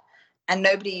remember. And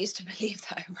nobody used to believe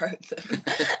that I wrote them.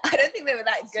 I don't think they were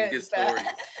that good. But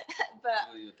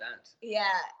your dad.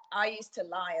 Yeah, I used to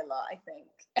lie a lot, I think.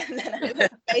 And then I would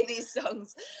play these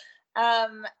songs.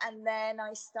 And then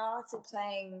I started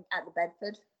playing at the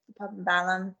Bedford, the pub in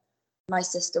Balham. My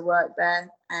sister worked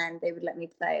there, and they would let me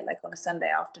play like on a Sunday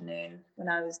afternoon when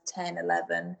I was 10,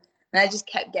 11. And I just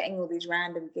kept getting all these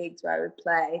random gigs where I would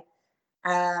play.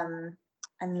 And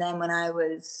then when I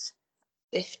was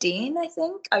 15, I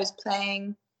think, I was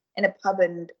playing in a pub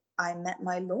and I met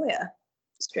my lawyer,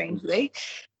 strangely,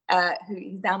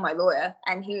 who's now my lawyer.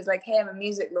 And he was like, hey, I'm a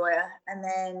music lawyer. And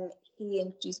then he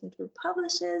introduced me to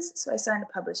publishers. So I signed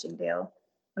a publishing deal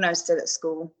when I was still at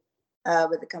school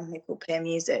with a company called Peer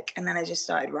Music. And then I just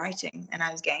started writing, and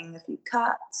I was getting a few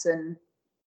cuts. And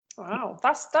wow,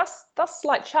 that's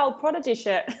like child prodigy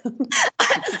shit.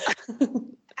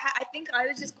 I think I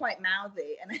was just quite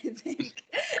mouthy, and I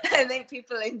think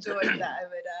people enjoyed that I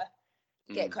would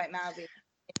get quite mouthy.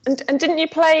 And didn't you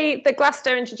play the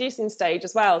Glasgow introducing stage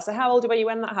as well? So how old were you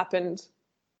when that happened?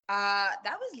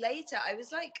 That was later. I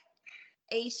was like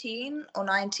 18 or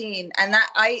 19, and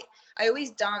that I always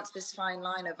danced this fine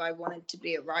line of I wanted to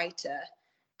be a writer,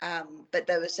 but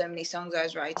there were so many songs I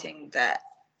was writing that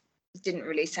didn't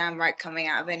really sound right coming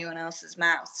out of anyone else's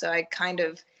mouth. So I kind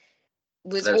of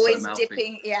was always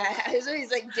dipping. Yeah, I was always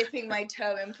like dipping my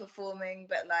toe in performing,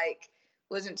 but like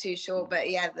wasn't too sure. But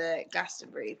yeah, the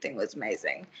Glastonbury thing was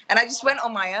amazing, and I just went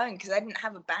on my own because I didn't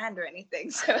have a band or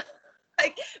anything. So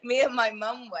like me and my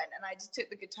mum went, and I just took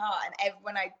the guitar, and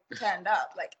when I turned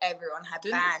up, like everyone had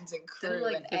bands and crew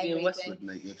and everything. Didn't Westwood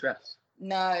make your dress?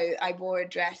 No, I wore a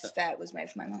dress that was made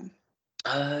for my mum.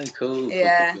 Oh, cool.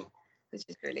 Yeah, cool. Which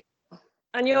is really.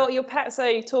 And your parents,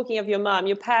 so talking of your mum,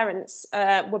 your parents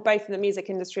were both in the music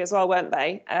industry as well, weren't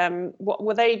they? What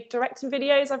were they directing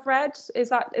videos? I've read. Is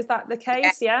that the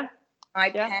case? Yeah. My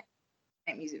parents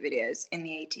made music videos in the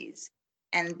 80s,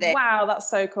 and they. Wow, that's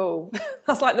so cool.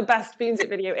 That's like the best music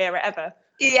video era ever.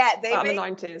 Yeah, they made in the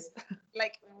 90s.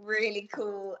 Like really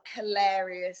cool,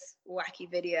 hilarious, wacky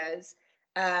videos,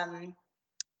 and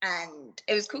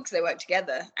it was cool because they worked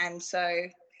together, and so.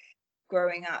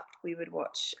 Growing up, we would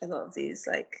watch a lot of these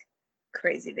like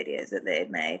crazy videos that they had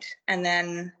made, and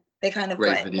then they kind of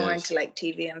got more into like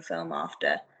TV and film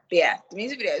after. But yeah, the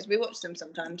music videos, we watch them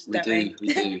sometimes. We do.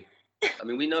 I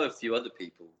mean, we know a few other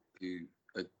people who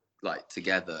are like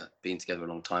been together a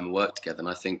long time and work together, and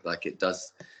I think like it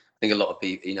does. I think a lot of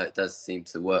people, it does seem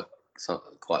to work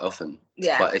quite often.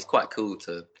 Yeah, it's quite cool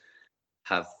to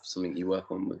have something you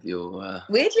work on with your.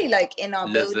 Weirdly, like in our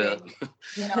building,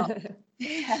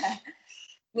 yeah.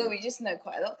 Well, we just know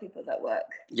quite a lot of people that work.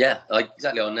 Yeah, like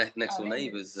exactly. Our next door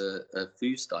neighbours are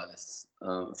food stylists,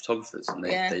 photographers, and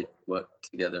they work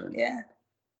together. And they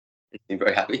seem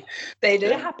very happy. They do.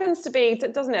 It happens to be,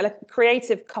 doesn't it? Like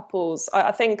creative couples.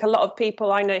 I think a lot of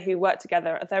people I know who work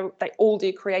together, they all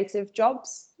do creative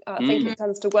jobs. I think it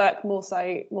tends to work more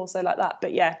so like that.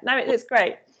 But yeah, no, it's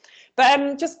great.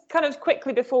 But just kind of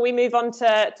quickly before we move on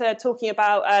to talking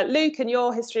about Luke and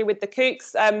your history with the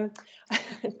Kooks,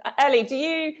 Ellie, do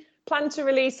you plan to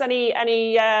release an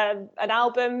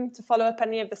album to follow up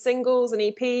any of the singles and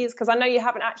EPs? Because I know you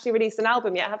haven't actually released an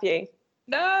album yet, have you?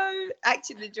 No,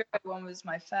 actually the Duo one was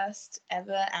my first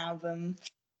ever album.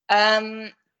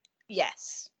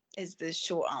 Yes, is the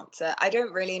short answer. I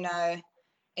don't really know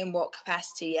in what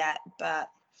capacity yet, but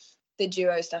the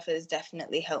Duo stuff has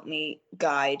definitely helped me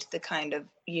guide the kind of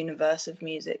universe of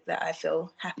music that I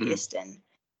feel happiest in.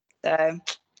 So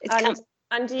it's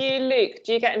And do you, Luke,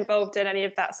 do you get involved in any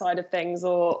of that side of things,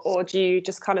 or do you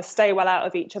just kind of stay well out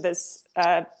of each other's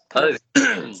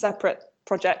separate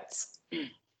projects?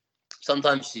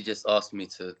 Sometimes she just asks me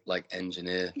to like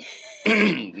engineer.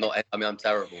 I'm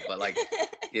terrible, but like,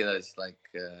 it's like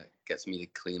gets me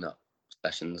to clean up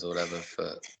sessions or whatever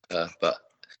for but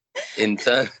in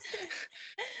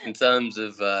terms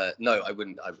of no, I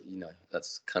wouldn't.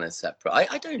 That's kind of separate.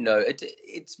 I don't know.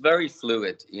 It's very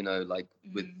fluid. Like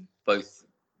with both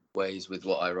ways with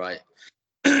what I write,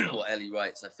 what Ellie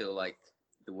writes. I feel like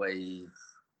the way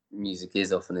music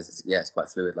is often is it's quite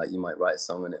fluid. Like you might write a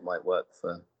song and it might work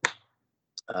for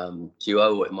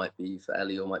Duo, or it might be for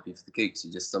Ellie, or it might be for the Kooks.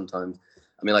 You just sometimes.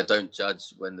 I mean, I don't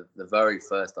judge when the very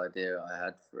first idea I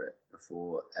had for it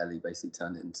before Ellie basically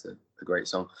turned it into a great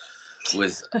song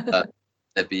was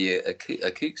there'd be a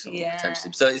Kooks song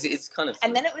potentially. So it's kind of.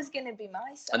 And then it was going to be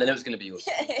my song. And then it was going to be yours.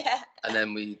 And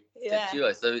then we did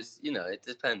Duo. So it's it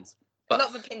depends. But a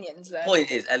lot of opinions though. The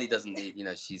point is, Ellie doesn't need.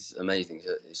 She's amazing.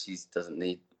 She doesn't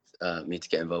need me to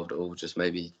get involved at all. Just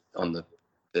maybe on the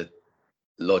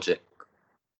logic,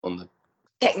 on the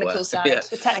technical side. Yeah.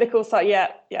 The technical side,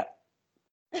 yeah.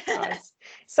 Nice.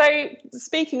 So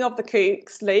speaking of the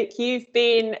Kooks, Luke, you've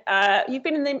been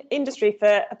in the industry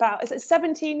for about, is it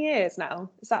 17 years now?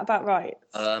 Is that about right?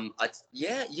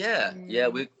 Yeah.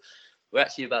 We're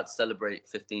actually about to celebrate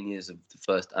 15 years of the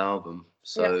first album.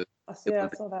 So I saw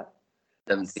that.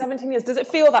 17 years. Does it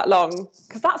feel that long?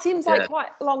 Because that seems like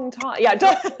quite a long time. Yeah.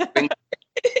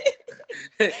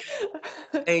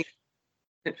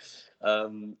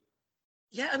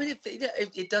 Yeah, I mean,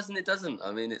 it doesn't.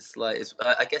 I mean, it's like,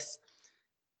 I guess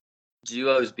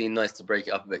duo's been nice to break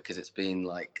it up a bit because it's been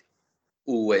like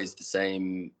always the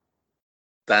same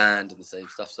band and the same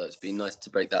stuff. So it's been nice to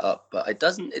break that up. But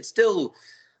it's still,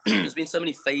 there's been so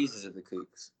many phases of the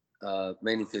Kooks,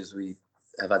 mainly because we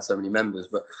have had so many members.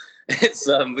 But it's,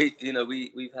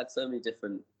 we've had so many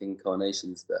different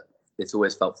incarnations that it's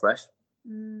always felt fresh.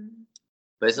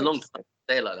 But it's a long time to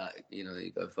stay like that,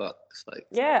 you go, fuck. It's like,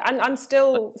 yeah, and I'm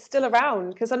still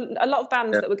around, because a lot of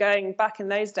bands that were going back in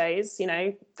those days,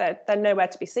 they're nowhere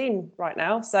to be seen right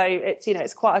now. So it's,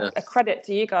 it's quite a credit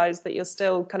to you guys that you're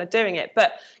still kind of doing it.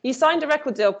 But you signed a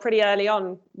record deal pretty early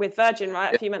on with Virgin,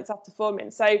 right? A few months after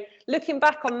forming. So looking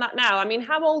back on that now, I mean,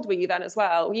 how old were you then as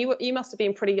well? You must have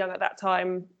been pretty young at that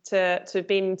time to have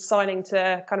been signing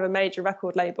to kind of a major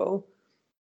record label.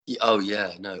 Oh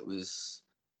yeah, no, it was,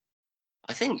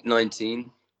 I think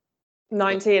 19.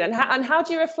 19. And how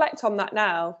do you reflect on that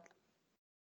now?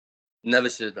 Never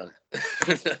should have done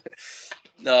it.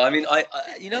 No, I mean, I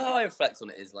how I reflect on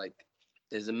it is like,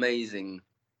 it's amazing.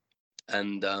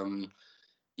 And,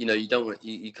 you don't want,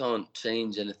 you can't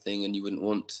change anything, and you wouldn't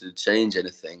want to change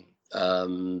anything.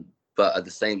 But at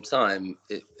the same time,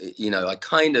 I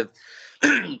kind of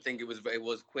think it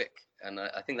was quick. And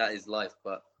I think that is life.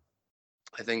 But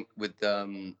I think with,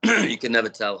 you can never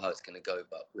tell how it's going to go,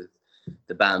 but with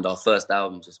the band, our first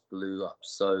album just blew up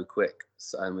so quick,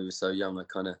 and we were so young. I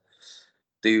kind of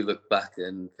do look back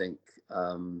and think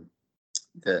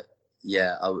that,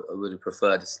 I would have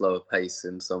preferred a slower pace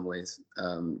in some ways,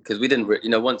 because we didn't,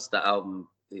 once the album,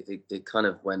 it kind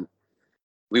of went,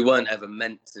 we weren't ever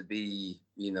meant to be,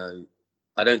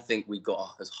 I don't think we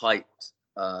got as hyped.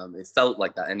 It felt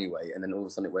like that anyway, and then all of a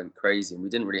sudden it went crazy, and we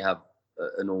didn't really have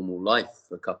a normal life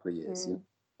for a couple of years.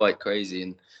 Quite crazy.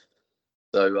 And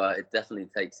so it definitely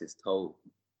takes its toll,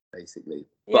 basically.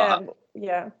 But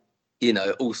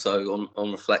also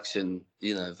on reflection,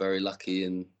 very lucky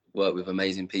and work with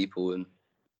amazing people, and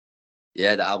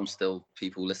the album still,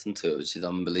 people listen to it, which is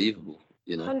unbelievable.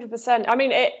 100%. I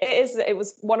mean, it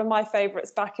was one of my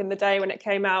favorites back in the day when it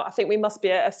came out. I think we must be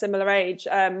a similar age,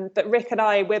 but Rick and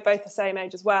I, we're both the same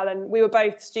age as well, and we were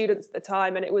both students at the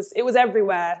time, and it was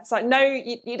everywhere. It's like, no,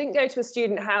 you didn't go to a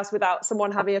student house without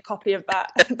someone having a copy of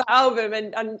that album,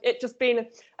 and it just being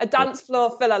a dance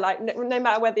floor filler. Like, no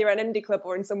matter whether you're at an indie club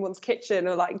or in someone's kitchen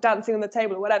or like dancing on the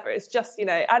table or whatever, it's just,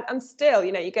 and still,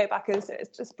 you go back and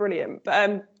it's just brilliant.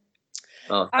 But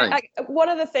one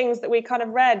of the things that we kind of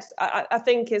read, I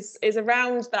think, is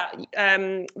around that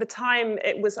the time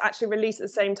it was actually released at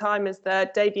the same time as the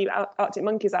debut Arctic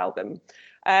Monkeys album,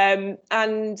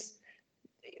 and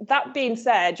that being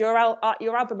said, your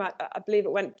album, I believe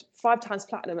it went 5 times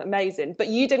platinum, amazing, but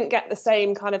you didn't get the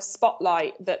same kind of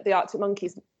spotlight that the Arctic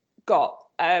Monkeys got,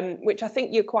 which I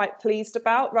think you're quite pleased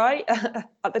about, right?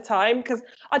 At the time, because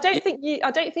I don't think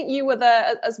you were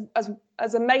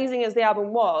as amazing as the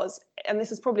album was, and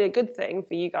this is probably a good thing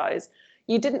for you guys.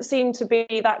 You didn't seem to be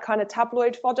that kind of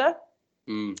tabloid fodder,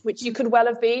 which you could well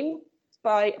have been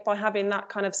by having that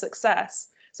kind of success.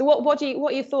 So what are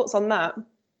your thoughts on that?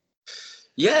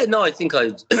 Yeah, no, I think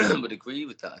I would agree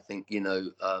with that. I think,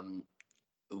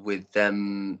 with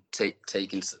them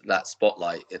taking that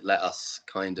spotlight, it let us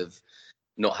kind of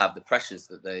not have the pressures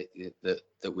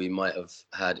that we might have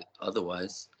had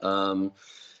otherwise.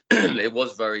 It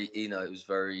was very, it was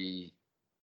very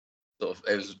sort of,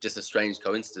 it was just a strange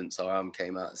coincidence. Our album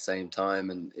came out at the same time,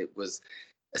 and it was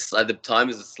the time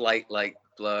was a slight like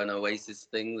Blur and Oasis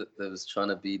thing that was trying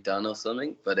to be done or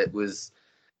something. But it was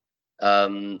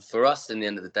for us, in the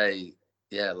end of the day,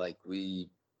 like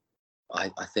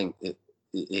I think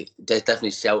it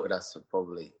definitely sheltered us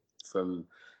probably from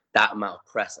that amount of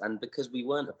press, and because we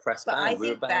weren't a press band, we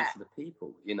were a band for the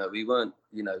people. We weren't,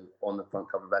 on the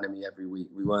front cover of Enemy every week.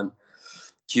 We weren't.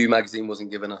 Q magazine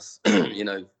wasn't giving us,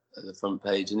 the front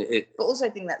page, and it. But also, I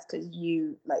think that's because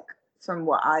you, like, from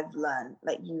what I've learned,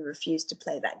 like, you refuse to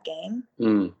play that game.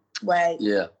 Where,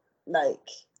 like,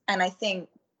 and I think,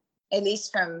 at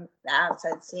least from the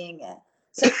outside seeing it,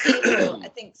 some people, I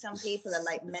think some people are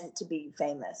like meant to be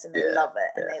famous, and they love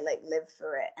it, and they like live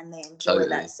for it, and they enjoy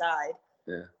that side.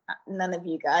 Yeah. None of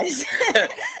you guys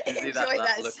enjoy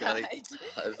that side.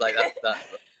 I was like, that's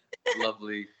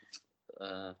lovely.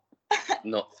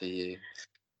 Not for you.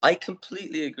 I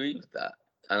completely agree with that,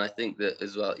 and I think that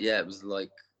as well. Yeah, it was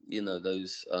like, you know,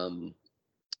 those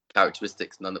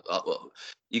characteristics. None of well,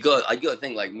 you got to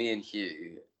think like me and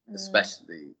Hugh,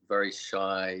 especially very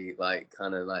shy, like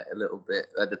kind of like a little bit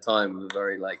at the time. We were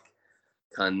very like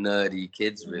kind of nerdy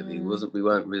kids. Really, we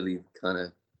weren't really kind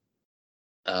of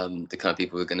the kind of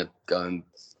people who are going to go and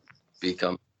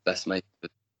become best mates.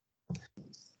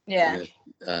 Yeah.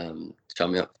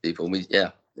 Chumming up to people.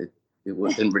 It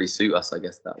didn't really suit us, I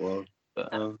guess, that well.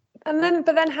 But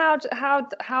then how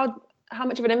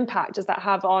much of an impact does that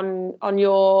have on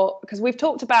your? Because we've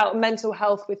talked about mental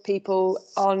health with people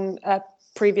on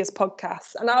previous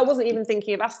podcasts, and I wasn't even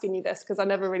thinking of asking you this because I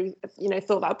never really,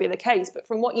 thought that would be the case. But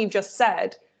from what you've just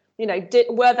said,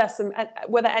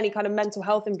 were there any kind of mental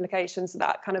health implications to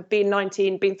that kind of being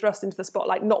 19, being thrust into the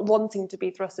spotlight, not wanting to be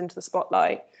thrust into the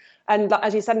spotlight, and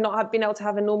as you said, not being able to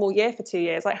have a normal year for 2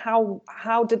 years? Like how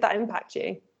did that impact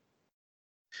you?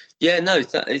 Yeah, no,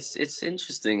 it's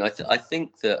interesting. I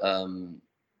think that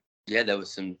there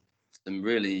was some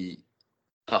really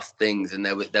tough things, and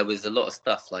there was a lot of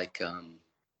stuff like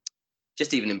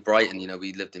just even in Brighton.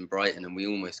 We lived in Brighton,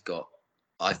 and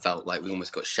I felt like we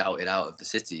almost got shouted out of the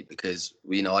city because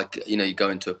you go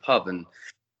into a pub and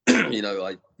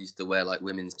I used to wear like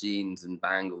women's jeans and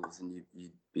bangles, and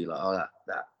you'd be like, oh,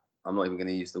 that I'm not even going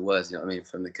to use the words,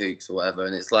 from the Kooks or whatever,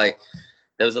 and it's like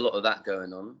there was a lot of that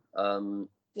going on.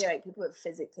 Like people were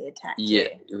physically attacked. Yeah,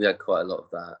 we had quite a lot of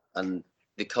that, and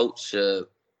the culture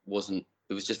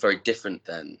it was just very different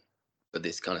then for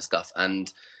this kind of stuff.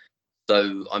 And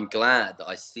so I'm glad that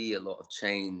I see a lot of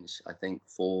change. I think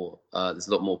there's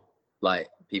a lot more like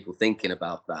people thinking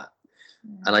about that.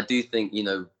 And I do think,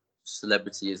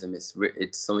 celebrityism,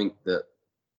 it's something that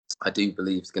I do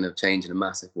believe is going to change in a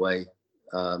massive way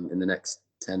in the next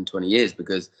 10, 20 years,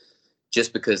 because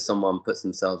just because someone puts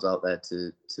themselves out there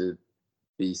to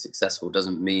be successful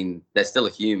doesn't mean they're still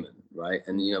a human, right?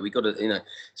 And we got to,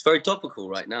 it's very topical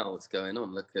right now what's going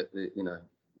on. Look at the,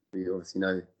 we obviously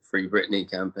know Free Britney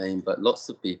campaign, but lots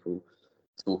of people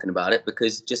talking about it,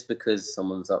 because just because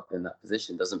someone's up in that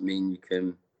position doesn't mean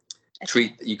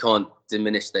you can't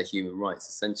diminish their human rights,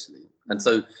 essentially. And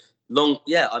so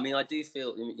I do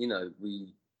feel,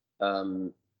 we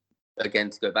again,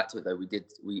 to go back to it though,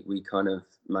 we kind of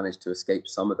managed to escape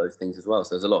some of those things as well,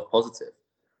 so there's a lot of positive.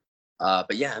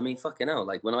 But yeah, fucking hell,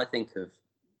 like when I think of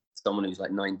someone who's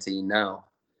like 19 now,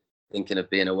 thinking of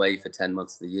being away for 10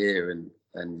 months of the year and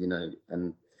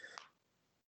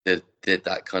did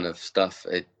that kind of stuff,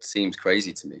 it seems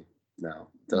crazy to me now.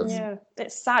 It does. Yeah,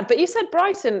 it's sad. But you said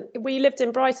Brighton, we lived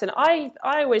in Brighton. I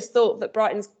always thought that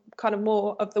Brighton's kind of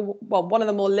more of one of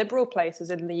the more liberal places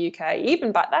in the UK.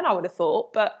 Even back then I would have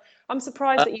thought, but I'm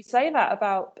surprised that you say that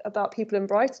about people in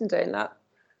Brighton doing that.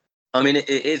 It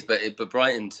is, but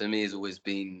Brighton to me has always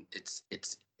been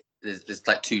there's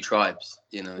like two tribes,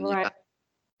 and right. You have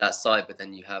that side, but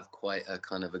then you have quite a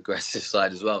kind of aggressive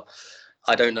side as well.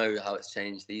 I don't know how it's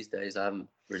changed these days. I haven't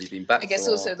really been back. I guess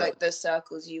also like the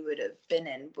circles you would have been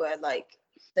in were like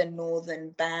the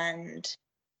Northern Band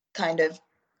kind of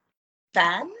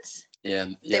bands. Yeah,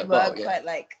 they were quite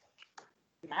like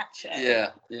macho. Yeah.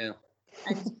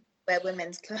 And wear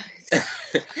women's clothes.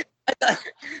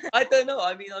 I don't know.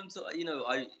 I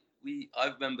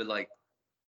remember like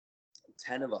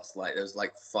 10 of us, like there was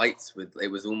like fights with, it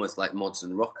was almost like mods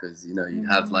and rockers,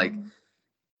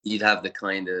 you'd have the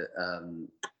kind of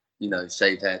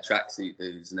shaved hair tracksuit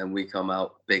dudes, and then we come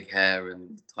out big hair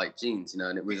and tight jeans,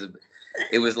 and it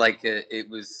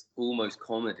was almost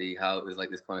comedy how it was like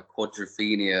this kind of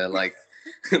quadrophenia like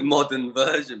modern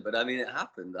version, but it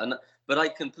happened. But I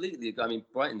completely agree.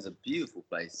 Brighton's a beautiful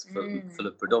place full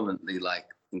of predominantly like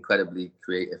incredibly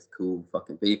creative, cool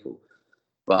fucking people.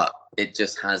 But it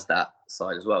just has that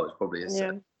side as well. It's probably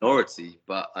a minority,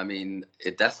 but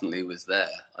it definitely was there.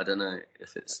 I don't know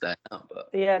if it's there now,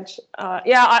 but the edge.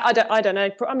 I don't know.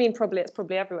 Probably it's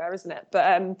probably everywhere, isn't it?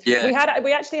 But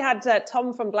we actually had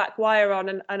Tom from Black Wire on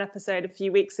an episode a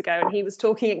few weeks ago, and he was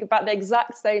talking about the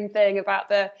exact same thing about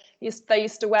they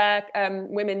used to wear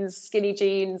women's skinny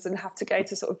jeans and have to go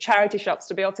to sort of charity shops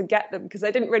to be able to get them, because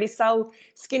they didn't really sell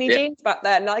skinny jeans back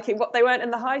then. Like they weren't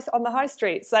on the high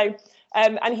street. So.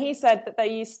 And he said that they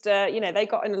used to, they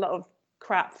got in a lot of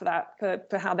crap for that,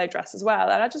 for how they dress as well.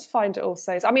 And I just find it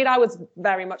also, I mean, I was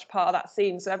very much part of that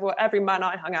scene, so every man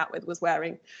I hung out with was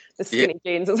wearing the skinny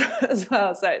jeans as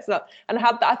well. So it's not, and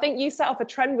I think you set off a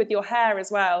trend with your hair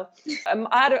as well.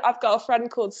 I've got a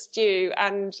friend called Stu,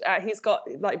 and he's got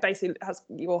like basically has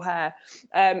your hair,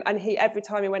 and he every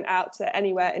time he went out to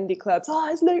anywhere indie clubs,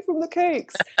 it's Luke from the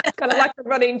Kooks, kind of like a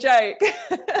running joke.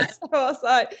 So I was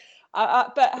like,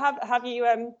 but have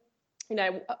you you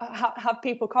know, have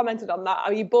people commented on that?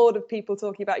 Are you bored of people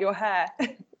talking about your hair?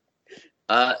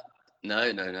 No.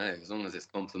 As long as it's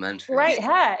complimentary. Great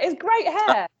hair. It's great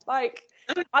hair. Like,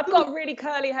 I've got really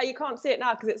curly hair. You can't see it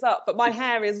now because it's up, but my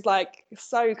hair is like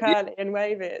so curly and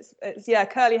wavy. It's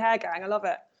curly hair gang. I love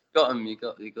it. Got them. You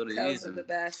got to use them. The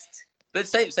best. But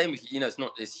same with,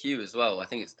 it's Hugh as well. I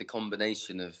think it's the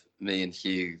combination of me and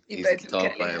Hugh. He's a guitar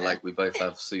player. Like, we both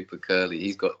have super curly.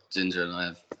 He's got ginger and I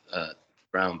have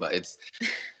brown. But it's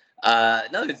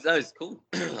it's cool.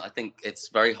 I think it's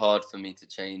very hard for me to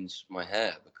change my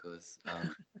hair because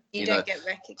you don't get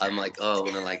recognized. I'm like, I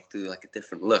want to like do like a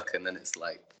different look, and then it's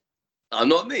like, I'm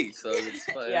not me, so it's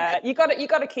fine. Yeah, you got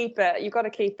to keep it. You got to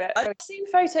keep it. I've seen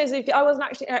photos of you. I wasn't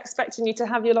actually expecting you to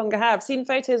have your longer hair. I've seen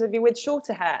photos of you with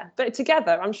shorter hair, but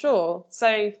together, I'm sure.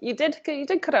 So you did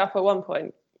cut it off at one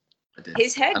point. I did.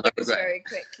 His hair grows very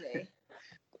quickly.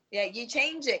 Yeah, you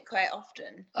change it quite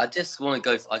often. I just want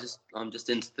to go. I'm just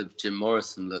into the Jim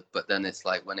Morrison look, but then it's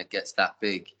like when it gets that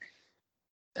big,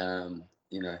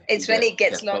 It's when he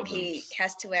gets long, problems. He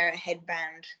has to wear a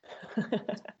headband.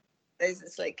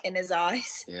 It's like in his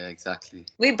eyes. Yeah, exactly.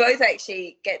 We both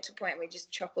actually get to a point where we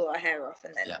just chop all our hair off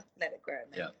and then let it grow.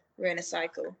 And we're in a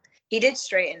cycle. He did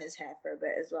straighten his hair for a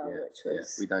bit as well, which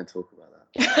was. We don't talk about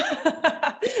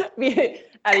that.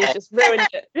 And you just ruined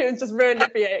it. You just ruined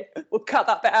it for you. We'll cut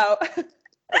that bit out.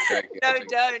 No,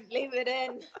 don't leave it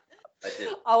in. I did.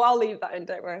 Oh, I'll leave that in.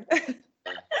 Don't worry.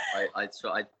 I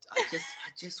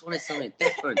just wanted something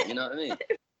different. You know what I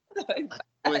mean?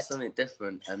 I wanted something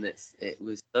different, and it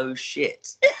was so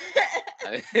shit.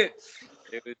 It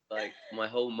was like my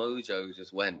whole mojo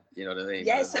just went. You know what I mean?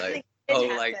 Yeah,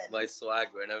 like my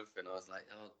swagger and everything. I was like,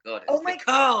 oh god, it's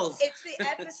the curls. It's the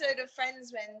episode of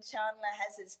Friends when Chandler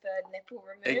has his third nipple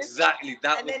removed. Exactly.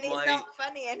 And then he's not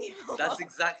funny anymore. That's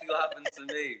exactly what happened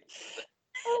to me.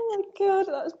 Oh my god,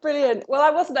 that's brilliant. Well,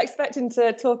 I wasn't expecting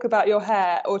to talk about your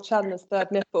hair or Chandler's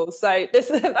third nipple, so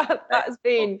that's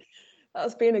been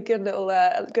a good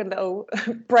little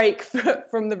break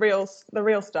from the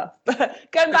real stuff.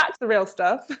 But going back to the real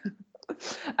stuff,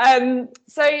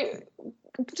 so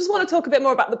just want to talk a bit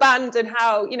more about the band and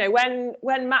how,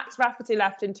 when Max Rafferty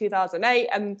left in 2008,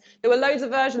 and there were loads of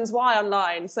versions why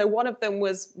online. So one of them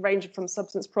was ranging from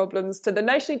substance problems to the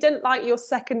notion he didn't like your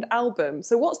second album.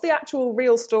 So what's the actual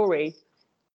real story?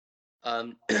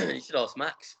 You should ask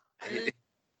Max.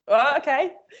 Oh,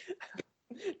 okay.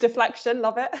 Deflection,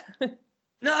 love it.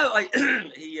 No,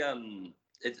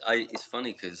 it's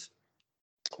funny because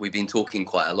we've been talking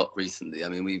quite a lot recently. I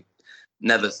mean, we've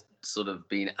never sort of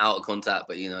been out of contact,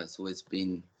 but it's always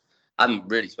been. I haven't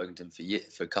really spoken to him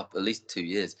for at least 2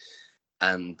 years,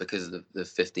 and because of the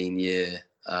 15-year,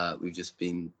 we've just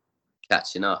been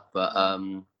catching up. But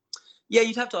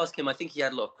you'd have to ask him. I think he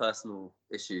had a lot of personal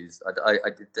issues.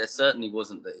 There certainly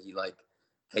wasn't that he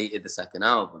hated the second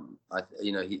album.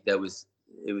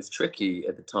 It was tricky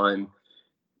at the time.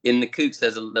 In the Kooks,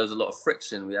 there was a lot of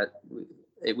friction.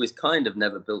 It was kind of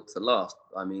never built to last.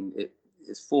 I mean,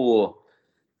 it's four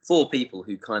people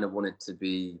who kind of wanted to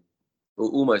be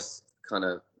almost kind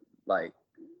of like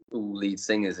all lead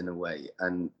singers in a way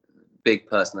and big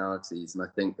personalities. And I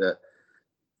think that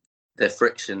their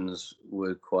frictions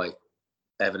were quite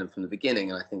evident from the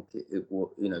beginning. And I think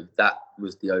that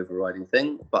was the overriding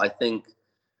thing. But I think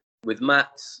with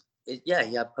Max, he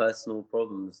had personal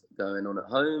problems going on at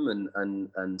home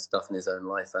and stuff in his own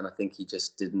life. And I think he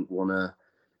just didn't want to,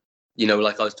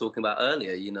 like I was talking about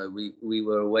earlier, we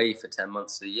were away for 10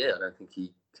 months a year. I don't think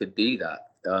he could do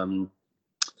that.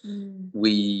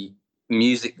 We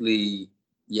musically,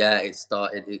 it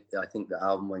started, I think the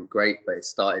album went great, but it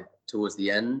started towards the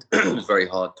end. It was very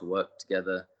hard to work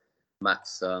together.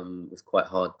 Max was quite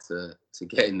hard to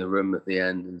get in the room at the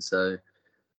end. And so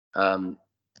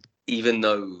even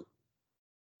though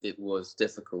it was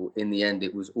difficult, in the end,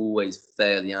 it was always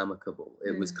fairly amicable.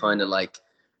 It was kind of like,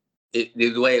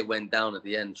 the way it went down at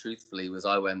the end, truthfully, was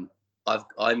I'm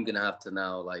going to have to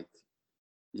now,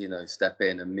 step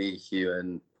in, and me, Hugh,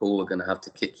 and Paul are going to have to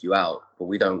kick you out, but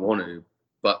we don't want to,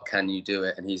 but can you do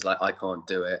it? And he's like, I can't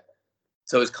do it.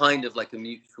 So it's kind of like a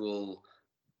mutual,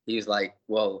 he's like,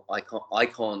 well, I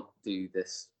can't do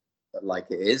this like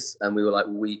it is. And we were like,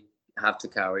 we have to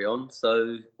carry on.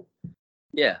 So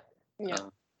Yeah. Yeah.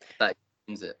 That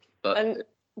ends it. But and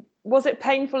was it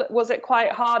painful? Was it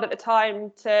quite hard at the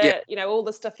time to, all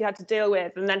the stuff you had to deal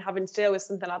with, and then having to deal with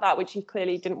something like that, which you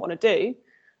clearly didn't want to do?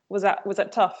 Was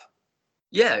that tough?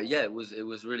 Yeah, it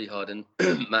was really hard. And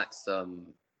Max,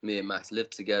 me and Max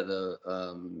lived together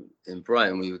in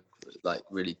Brighton. We were like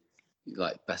really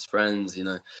like best friends,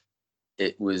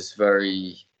 It was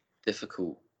very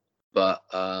difficult, but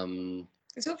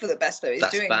it's all for the best though. He's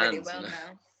doing really well now.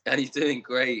 And he's doing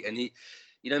great. And he,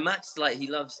 Max, like, he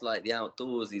loves like the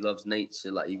outdoors, he loves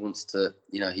nature, like he wants to,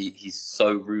 he's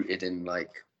so rooted in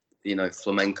like,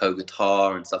 flamenco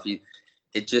guitar and stuff.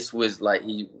 It just was like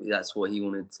that's what he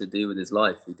wanted to do with his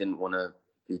life. He didn't want to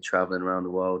be traveling around the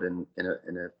world in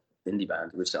a indie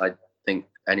band, which I think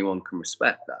anyone can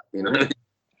respect that,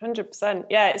 100%.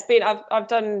 Yeah, it's been I've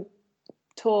done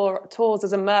tours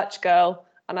as a merch girl,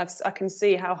 and I can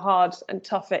see how hard and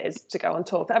tough it is to go on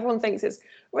tour. But everyone thinks it's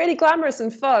really glamorous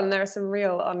and fun. There are some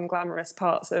real unglamorous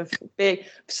parts of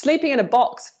sleeping in a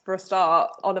box for a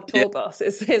start on a tour bus.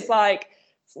 It's like,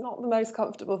 it's not the most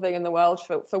comfortable thing in the world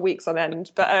for weeks on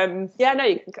end. But I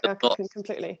can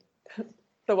completely.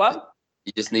 The what?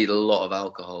 You just need a lot of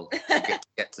alcohol to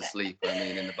get to sleep. I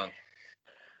mean, in the bunk.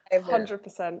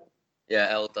 100%. Yeah,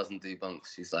 Elle doesn't do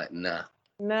bunks. She's like, nah.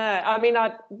 No, I mean,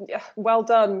 well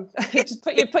done. Just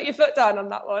put your foot down on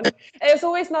that one. It's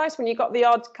always nice when you got the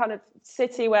odd kind of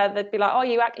city where they'd be like, oh,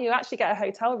 you actually get a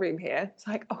hotel room here. It's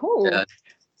like, oh,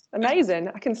 amazing.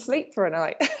 I can sleep for a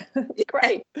night.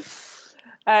 Great.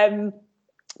 But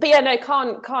yeah, no,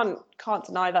 can't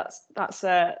deny that's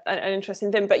an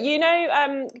interesting thing. But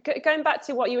going back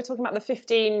to what you were talking about, the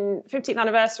 15th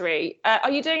anniversary, are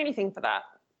you doing anything for that?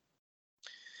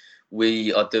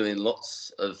 We are doing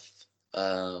lots of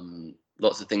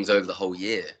things over the whole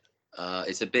year.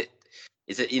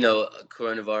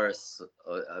 Coronavirus.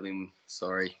 I mean,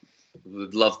 sorry,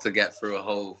 would love to get through a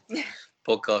whole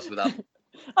podcast without.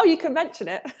 Oh, you can mention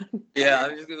it. Yeah,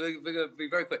 we're going to be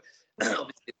very quick.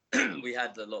 Obviously, we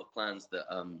had a lot of plans that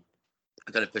are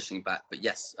kind of pushing back, but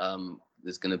yes,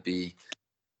 there's going to be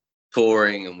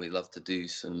touring, and we love to do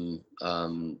some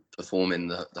performing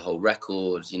the whole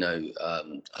record.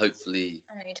 Hopefully.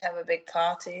 I need to have a big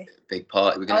party. I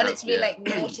want it to be like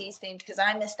noughties themed, because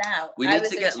I missed out. We need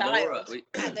to get Laura at the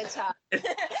time.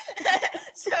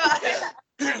 So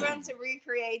I want to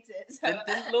recreate it. So.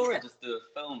 Didn't Laura just do a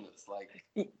film that's like?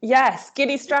 Yes,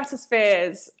 Giddy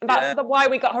Stratospheres. That's why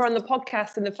we got her on the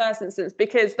podcast in the first instance,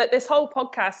 because this whole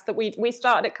podcast that we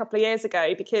started a couple of years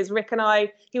ago, because Rick and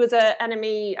I, he was at the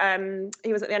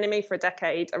NME for a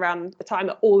decade around the time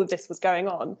that all of this was going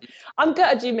on. I'm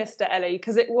gutted you missed it, Ellie,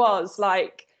 because it was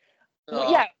like,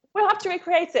 we'll have to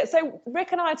recreate it. So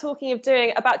Rick and I are talking of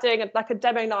doing like a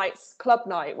demo nights club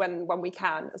night when we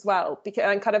can as well,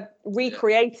 and kind of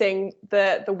recreating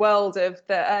the world of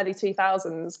the early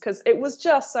 2000s, because it was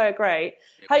just so great.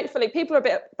 Hopefully people are a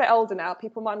bit older now.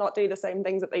 People might not do the same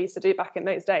things that they used to do back in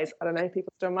those days. I don't know,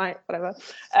 people still might, whatever.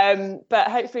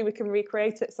 But hopefully we can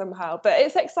recreate it somehow. But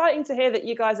it's exciting to hear that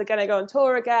you guys are going to go on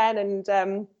tour again,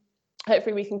 and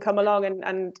hopefully we can come along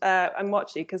and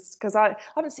watch you, because I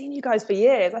haven't seen you guys for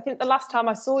years. I think the last time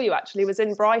I saw you actually was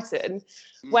in Brighton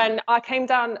when I came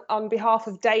down on behalf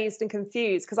of Dazed and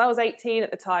Confused, because I was 18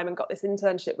 at the time and got this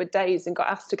internship with Dazed and got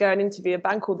asked to go and interview a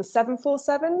band called the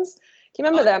 747s. Do you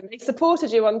remember them? They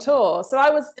supported you on tour. So I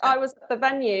was at the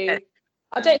venue.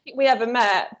 I don't think we ever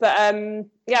met, but I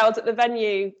was at the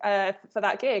venue for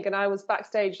that gig, and I was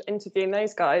backstage interviewing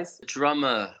those guys. The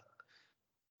drummer,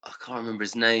 I can't remember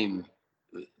his name.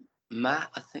 Matt,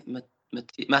 I think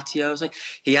Matteo or something.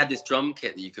 He had this drum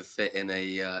kit that you could fit in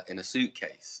a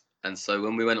suitcase, and so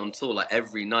when we went on tour, like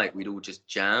every night we'd all just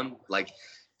jam like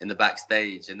in the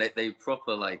backstage, and they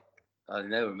proper like,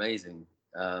 they were amazing.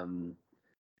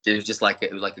 It was just like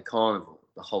it was like a carnival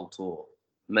the whole tour.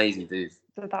 Amazing dudes.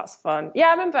 That's fun.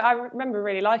 Yeah, I remember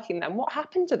really liking them. What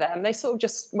happened to them? They sort of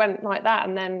just went like that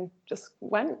and then just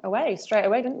went away straight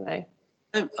away, didn't they?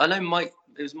 I know Mike.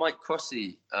 It was Mike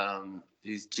Crossy,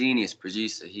 who's genius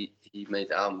producer. He made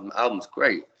the album. The album's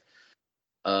great.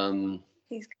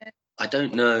 He's good. I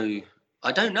don't know.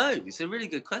 It's a really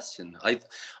good question. I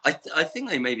think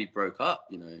they maybe broke up.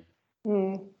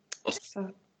 We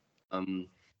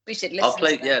should listen. I'll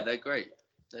play. They're great.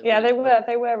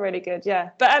 They were really good.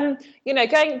 Yeah, but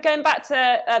going back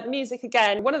to music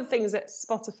again. One of the things that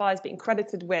Spotify's been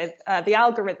credited with, the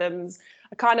algorithms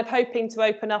are kind of hoping to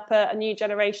open up a new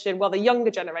generation, well, the younger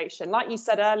generation. Like you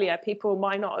said earlier, people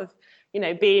might not have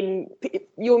being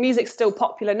your music's still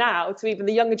popular now to even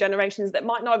the younger generations that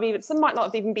might not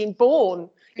have even been born,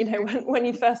 when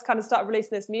you first kind of started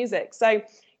releasing this music. So,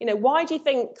 why do you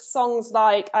think songs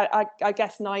like, I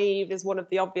guess Naive is one of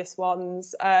the obvious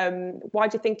ones. Why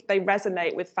do you think they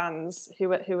resonate with fans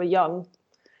who are young?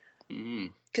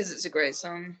 Because it's a great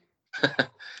song.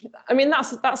 I mean,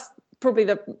 that's probably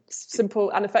the simple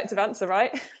and effective answer,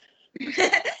 right?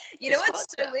 You know what's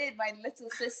so weird? My little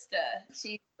sister,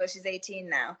 she's 18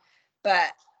 now,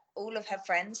 but all of her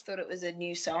friends thought it was a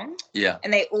new song. Yeah.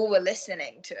 And they all were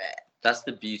listening to it. That's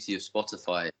the beauty of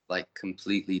Spotify, like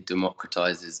completely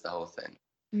democratizes the whole thing.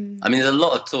 I mean, there's a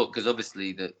lot of talk because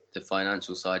obviously the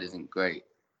financial side isn't great,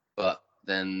 but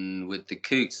then with the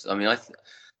Kooks, I mean,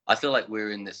 I feel like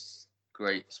we're in this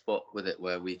great spot with it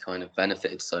where we kind of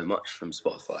benefited so much from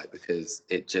Spotify because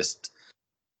it just,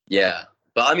 yeah.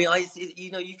 But I mean,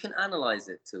 you can analyze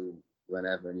it till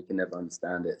whenever and you can never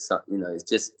understand it. So, it's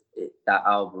just that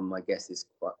album, I guess, is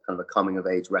quite kind of a coming of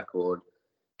age record.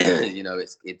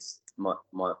 It's my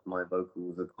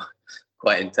vocals are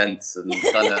quite intense and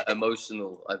kind of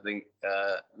emotional. I think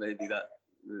maybe that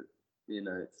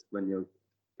it's when you're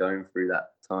going through that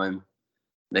time,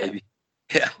 maybe.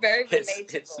 Yeah, very relatable.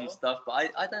 Hit some stuff, but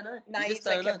I don't know. Naive's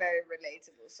like a very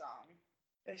relatable song,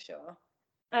 for sure.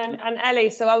 And Ellie,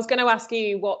 so I was going to ask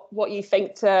you what you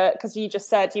think because you just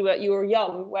said you were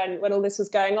young when all this was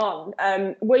going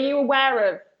on. Were you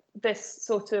aware of this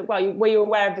sort of? Well, were you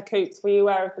aware of the Kooks? Were you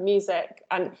aware of the music?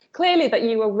 And clearly that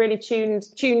you were really tuned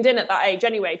in at that age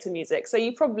anyway to music. So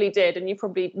you probably did, and you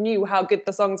probably knew how good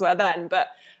the songs were then. But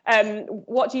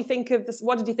what do you think of this?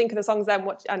 What did you think of the songs then?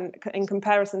 And in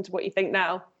comparison to what you think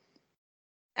now?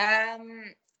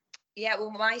 Yeah,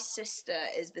 well, my sister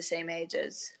is the same age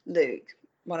as Luke,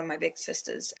 one of my big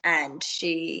sisters, and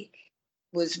she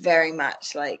was very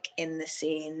much like in the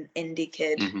scene, indie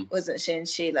kid, wasn't she? And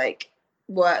she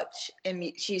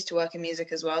she used to work in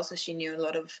music as well, so she knew a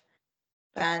lot of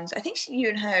bands. I think you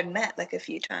and her had met like a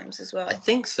few times as well. I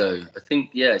think so. I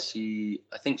think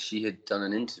she had done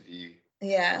an interview.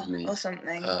 Yeah, or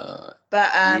something.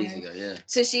 But years ago, yeah.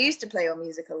 So she used to play your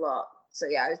music a lot. So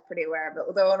yeah, I was pretty aware of it.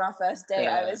 Although on our first date,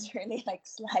 I was really like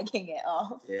slagging it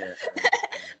off. Yeah.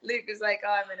 Luke was like,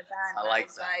 "Oh, I'm in a band." I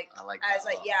was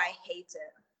like, "Yeah, I hate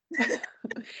it."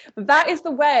 That is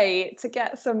the way to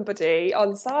get somebody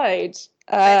on side.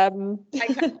 I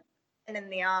got in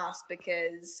the arse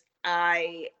because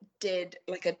I did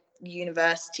like a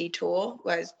university tour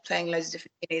where I was playing loads of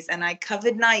different unis, and I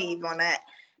covered Naive on it.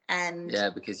 And yeah,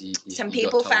 because some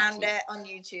people found it on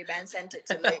YouTube and sent it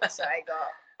to Luke, so I got.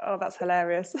 Oh, that's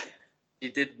hilarious.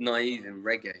 You did Naive in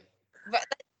reggae. But,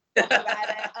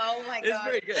 oh my god. It's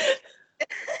very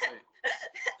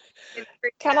good.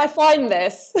 Can I find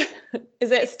this?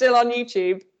 Is it still on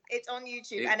YouTube? It's on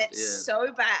YouTube and it's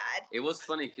so bad. It was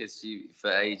funny because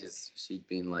for ages, she'd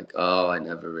been like, "Oh, I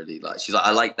never really like." She's like,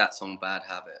 "I like that song, Bad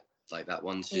Habit, like that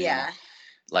one."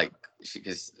 Like,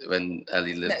 because when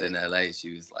Ellie lived in LA,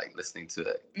 she was like listening to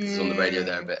it. It was on the radio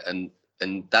there a bit, and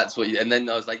that's what. And then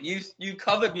I was like, "You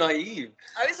covered Naive."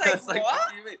 I was like, "What? What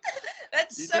do you mean?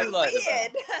 That's so weird." I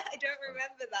don't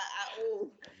remember that at all.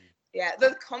 Yeah,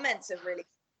 the comments are really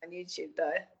on YouTube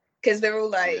though, because they're all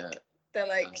like, they're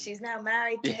like, "She's now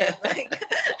married to him." Like,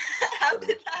 how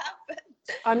did that happen?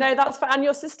 I know that's. And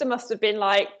your sister must have been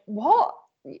like, "What?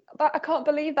 I can't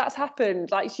believe that's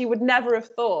happened." Like, she would never have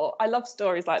thought. I love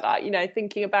stories like that.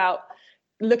 Thinking about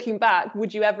looking back,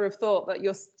 would you ever have thought that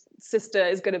your sister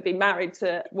is going to be married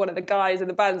to one of the guys in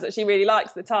the bands that she really likes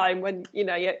at the time? When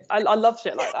I love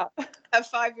shit like that. A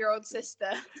 5-year-old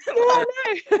sister. Yeah, I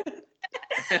know.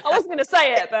 I wasn't going to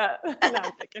say it, but no,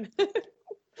 I'm joking.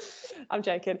 I'm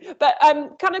joking. But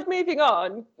kind of moving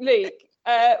on, Luke.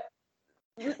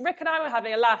 Rick and I were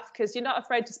having a laugh because you're not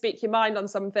afraid to speak your mind on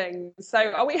some things.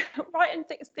 So are we right in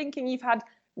thinking you've had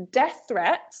death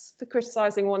threats for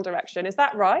criticising One Direction? Is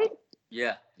that right?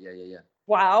 Yeah.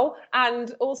 Wow.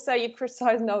 And also you've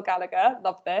criticised Noel Gallagher.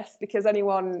 Love this, because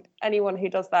anyone who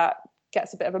does that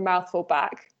gets a bit of a mouthful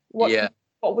back.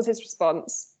 What was his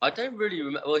response? I don't really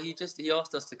remember. Well, he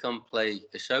asked us to come play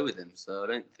a show with him, so I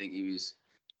don't think he was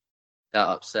that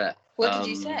upset. What did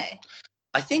you say?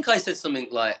 I think I said something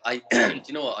like, do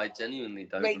you know what? I genuinely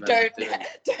don't remember.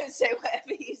 Don't say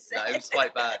whatever you said. No, it was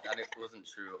quite bad, and it wasn't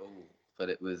true at all. But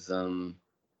it was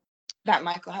that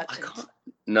Michael Hutchins.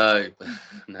 No,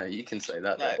 you can say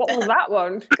that. No. What was that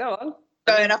one? Go on.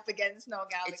 Going up against Noel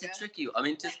Gallagher. It's a tricky. I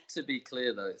mean, just to be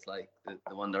clear though, it's like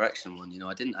the One Direction one.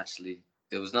 I didn't actually.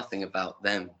 There was nothing about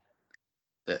them.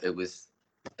 But it was.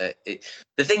 The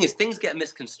thing is, things get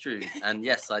misconstrued, and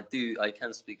yes, I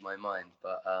can speak my mind,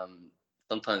 but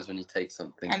sometimes when you take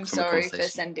something I'm from a sorry for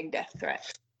conversation. sending death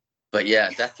threats. But yeah,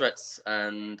 death threats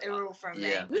and They were all from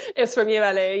me. It's from you,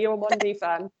 Ellie. You're a 1D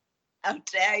fan. How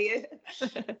dare you?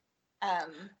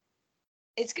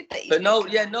 It's good that you. But no,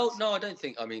 I don't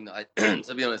think. I mean,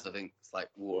 to be honest, I think it's like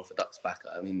War of a Duck's back.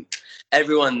 I mean,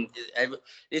 everyone.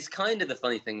 It's kind of the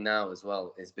funny thing now as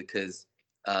well, is because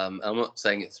I'm not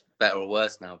saying it's better or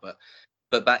worse now, but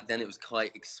back then it was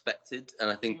quite expected, and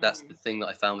I think that's the thing that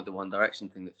I found with the One Direction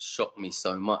thing that shocked me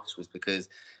so much, was because,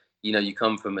 you know, you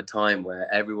come from a time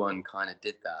where everyone kind of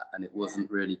did that, and it wasn't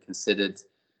really considered.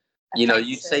 You know,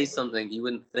 you'd say something, you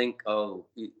wouldn't think, oh,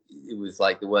 it was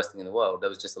like the worst thing in the world. There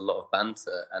was just a lot of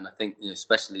banter. And I think, you know,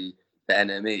 especially the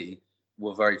NME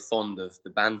were very fond of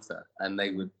the banter, and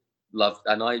they would love,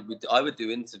 and I would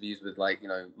do interviews with, like, you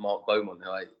know, Mark Beaumont,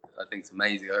 who I think is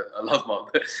amazing. I love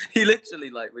Mark, but he literally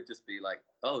like would just be like,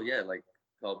 oh yeah, like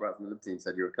Carl Bratt from the Libertines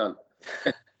said you're a cunt.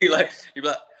 he'd be like,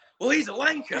 well, he's a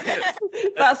wanker.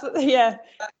 That's, yeah.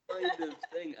 That kind of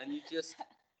thing.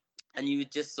 And you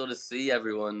would just sort of see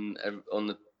everyone on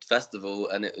the festival,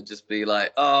 and it would just be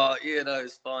like, oh, you know,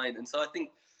 it's fine. And so I think,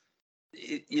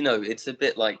 you know, it's a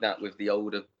bit like that with the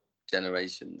older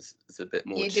generations. It's a bit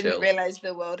more chill. You didn't realise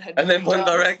the world had. And then One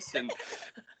Direction.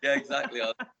 Yeah, exactly.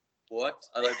 What?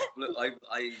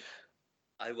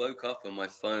 I woke up on my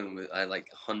phone with like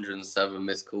 107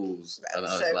 missed calls. That's and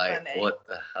I was so like, funny. what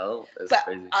the hell? That's but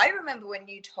crazy. I remember when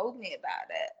you told me about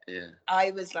it. Yeah. I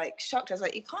was like shocked. I was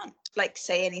like, you can't like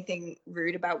say anything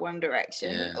rude about One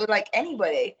Direction or like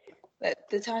anybody. But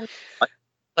the time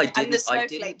I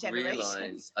didn't generation.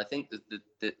 realize. I think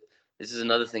that this is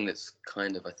another thing that's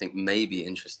kind of, I think, maybe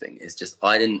interesting. Is just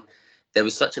there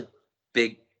was such a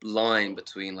big line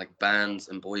between like bands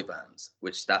and boy bands,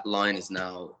 which that line is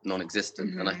now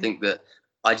non-existent. And I think that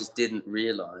I just didn't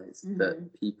realize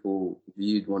that people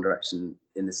viewed One Direction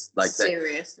in this like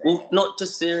seriously. Well, not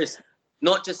just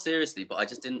seriously, but I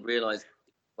just didn't realize,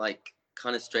 like,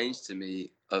 kind of strange to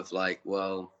me of like,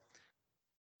 well,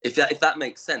 if that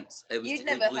makes sense. You'd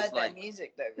never heard their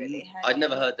music though, really. I'd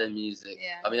never heard their music.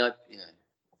 Yeah. I mean,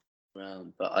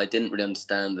 around, but I didn't really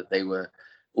understand that they were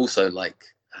also like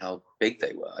how big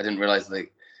they were. I didn't realize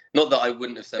not that I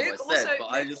wouldn't have said what I said, but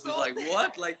I just was like,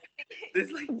 what? Like, this,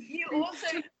 like. You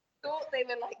also thought they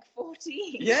were like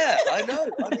 14. Yeah, I know.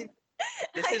 I mean,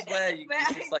 this is where you.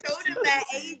 I like, told them their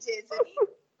ages.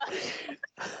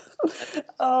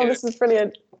 Oh, this is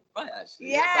brilliant. Right,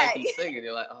 actually. Yeah. It's like you sing and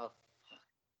you're like, oh.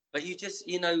 But you just,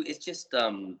 you know, it's just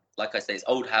like I say, it's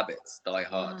old habits die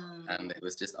hard, and it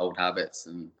was just old habits,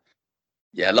 and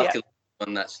luckily.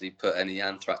 One actually put any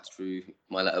anthrax through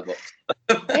my letterbox.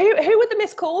 Who were the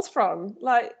missed calls from?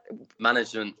 Like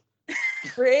management.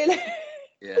 Really?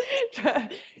 Yeah.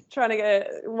 Trying to get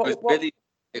it was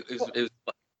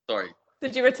sorry.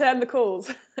 Did you return the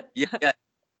calls? Yeah,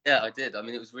 I did. I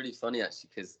mean, it was really funny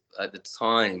actually, because at the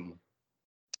time,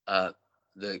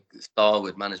 the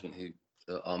Starwood management, who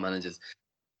are our managers,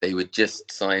 they were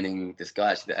just signing this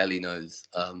guy actually that Ellie knows.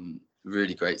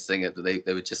 Really great singer, but they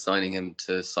were just signing him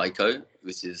to Psycho,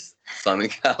 which is Simon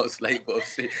Cowell's label,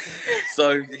 obviously.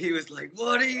 So he was like,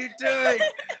 what are you doing?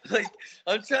 Like,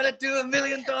 I'm trying to do $1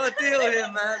 million deal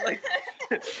here, man. Like,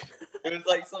 it was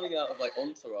like something out of like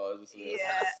Entourage or something.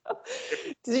 Yeah.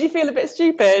 Did you feel a bit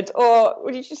stupid, or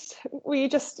were you just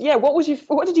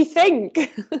what did you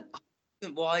think?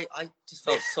 Well, I just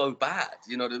felt so bad,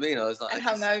 you know what I mean? I was like, and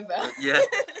hungover. Yeah.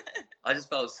 I just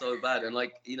felt so bad, and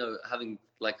like, you know, having,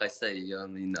 like I say, you know, I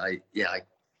mean, I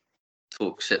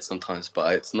talk shit sometimes,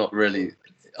 but it's not really.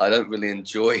 I don't really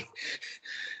enjoy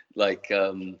like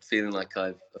feeling like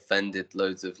I've offended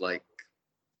loads of like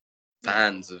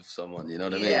fans of someone. You know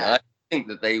what I mean? I think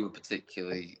that they were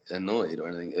particularly annoyed or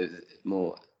anything. It was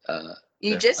more.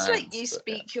 You just fans, like you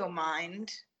speak your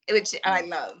mind, which I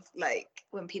love. Like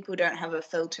when people don't have a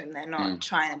filter and they're not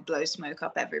trying to blow smoke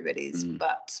up everybody's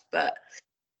butts, but.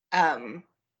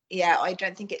 I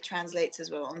don't think it translates as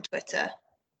well on Twitter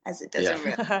as it does in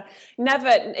real life. Never.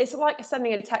 It's like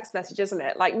sending a text message, isn't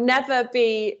it? Like never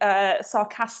be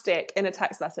sarcastic in a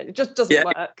text message. It just doesn't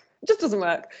work. It just doesn't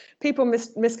work. People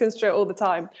misconstrue it all the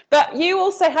time. But you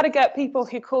also had to get people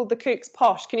who called the Kooks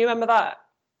posh. Can you remember that?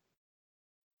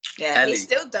 Yeah, Ellie. He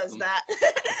still does that.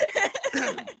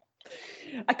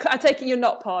 I take it you're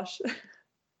not posh.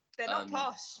 They're not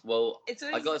posh. Well,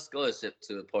 I got a scholarship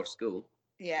to a posh school.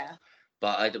 Yeah.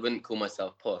 But I wouldn't call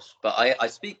myself posh. But I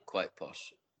speak quite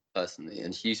posh, personally,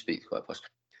 and Hugh speaks quite posh.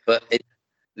 But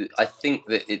I think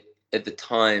that at the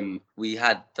time, we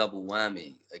had double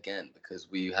whammy again, because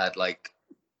we had like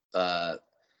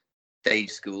stage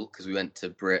school, because we went to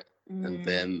Brit and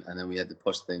Vim, and then we had the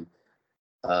posh thing.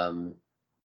 But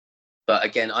But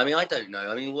again, I mean, I don't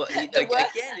know. I mean, what again?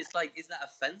 It's like, is that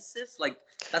offensive? Like,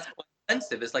 that's quite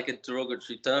offensive. It's like a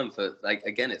derogatory term for like.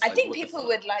 Again, it's. I like, think people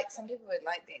would like. Some people would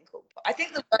like being called. I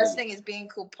think the worst thing is being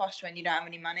called posh when you don't have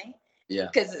any money. Yeah.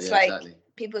 Because it's like exactly.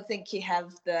 People think you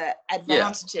have the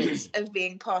advantages of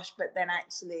being posh, but then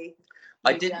actually.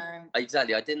 I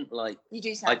didn't like. You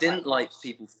do sound. I didn't like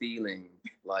people feeling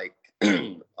like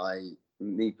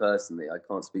me personally. I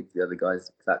can't speak for the other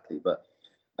guys exactly, but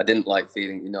I didn't like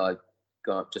feeling. You know, I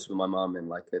got up just with my mum in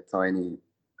like a tiny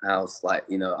house. Like,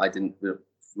 you know, I didn't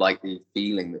like the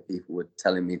feeling that people were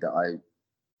telling me that I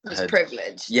was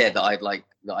privileged. Yeah, that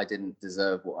I didn't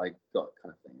deserve what I got,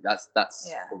 kind of thing. That's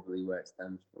probably where it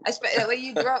stems from. I suppose when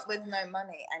you grew up with no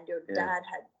money and your dad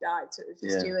had died, so it was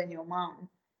just you and your mum.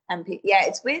 And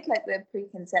it's weird, like the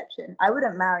preconception. I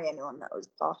wouldn't marry anyone that was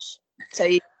posh. So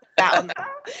you that on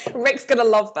that. Rick's gonna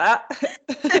love that.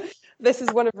 This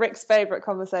is one of Rick's favourite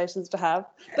conversations to have.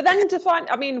 But then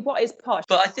I mean, what is posh?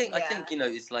 But I think you know,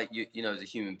 it's like you know, as a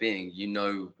human being, you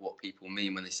know what people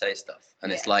mean when they say stuff,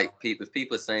 and it's like if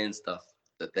people are saying stuff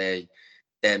that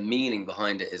their meaning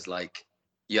behind it is like,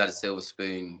 you had a silver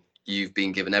spoon, you've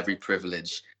been given every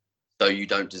privilege, so you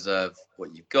don't deserve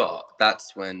what you've got.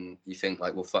 That's when you think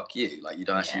like, well, fuck you. Like, you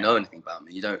don't actually know anything about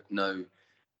me. You don't know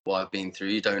what I've been through.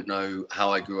 You don't know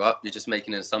how I grew up. You're just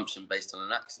making an assumption based on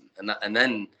an accent, and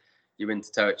then you're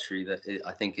into territory that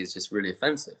I think is just really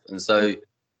offensive. And so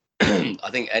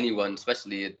I think anyone,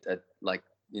 especially a like,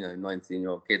 you know,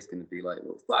 19-year-old kid's going to be like,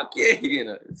 well, fuck you, you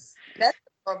know. That's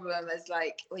the problem, is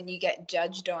like when you get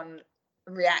judged on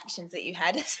reactions that you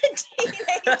had as a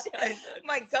teenager.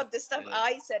 My God, the stuff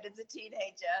I said as a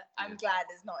teenager, I'm glad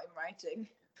is not in writing.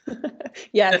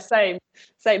 Yeah, same.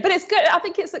 But it's good. I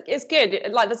think it's good.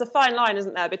 Like, there's a fine line,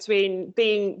 isn't there, between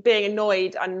being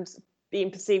annoyed and being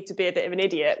perceived to be a bit of an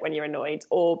idiot when you're annoyed,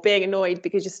 or being annoyed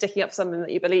because you're sticking up for something that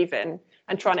you believe in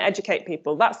and trying to educate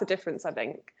people. That's the difference, I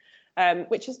think,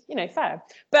 which is, you know, fair.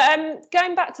 But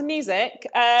going back to music,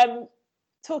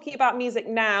 talking about music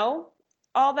now,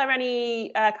 are there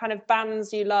any kind of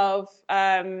bands you love,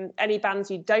 any bands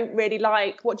you don't really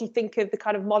like? What do you think of the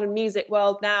kind of modern music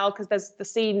world now? Because there's the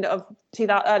scene of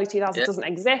early 2000s doesn't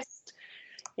exist,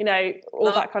 you know,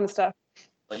 all that kind of stuff.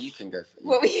 Well, you can go for it.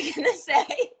 What were you going to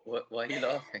say? Why are you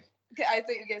laughing? I thought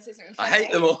you were going to say something funny. I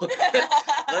hate them all.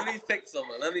 Let me pick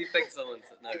someone. No,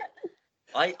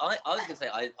 I was going to say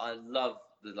I love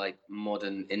the like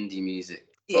modern indie music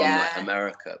from like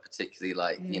America, particularly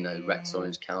like, you know, Rex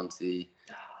Orange County.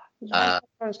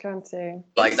 Orange County.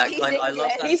 Like that kind. I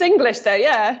love that. He's English though,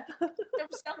 yeah. From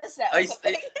Somerset.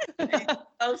 It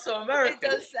sounds so American.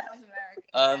 It does sound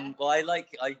American. Well,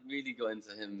 I really got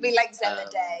into him. We like Zella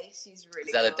Day. She's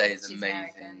really Zella cool. Day is She's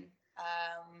amazing. American.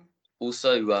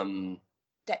 Also,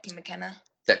 Declan McKenna.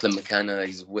 Declan McKenna,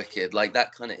 he's wicked. Like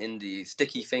that kind of indie.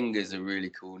 Sticky Fingers, a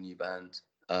really cool new band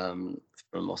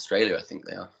from Australia, I think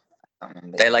they are.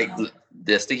 They like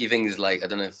the Sticky Fingers. Like, I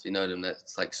don't know if you know them.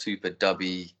 That's like super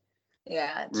dubby.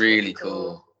 Yeah, it's really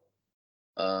cool.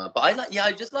 But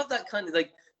I just love that kind of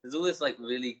like. There's all this like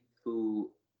really cool,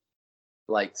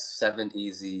 like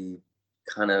 70s-y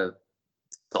kind of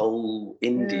soul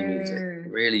indie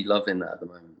music. Really loving that at the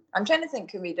moment. I'm trying to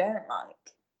think who we don't like.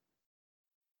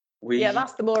 Yeah,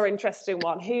 that's the more interesting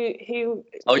one. Who? You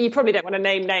probably don't want to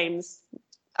name names.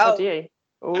 Oh, do you?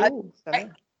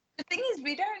 The thing is,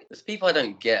 we don't. There's people I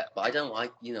don't get, but I don't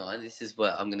like. You know, this is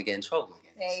where I'm going to get in trouble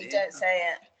again. Yeah, you don't say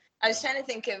it. I was trying to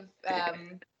think of.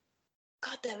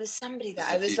 God, there was somebody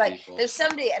that I was like, people. There's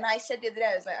somebody, and I said the other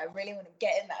day, I was like, I really want to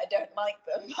get in that. I don't like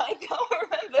them. I can't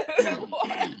remember who it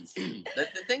was.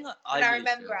 The thing that I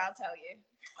remember, I'll tell you.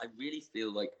 I really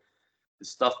feel like the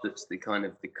stuff that's the kind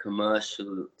of the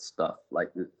commercial stuff,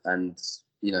 like, and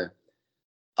you know,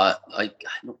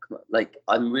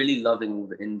 I'm really loving all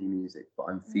the indie music, but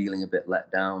I'm feeling a bit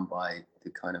let down by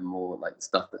the kind of more like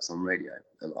stuff that's on radio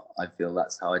a lot. I feel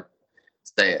that's how I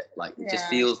say it. Like, it just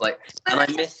feels like, and I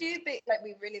miss a few bit, like,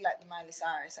 we really like the Miley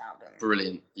Cyrus album.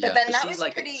 Brilliant. Yeah, but then that she's was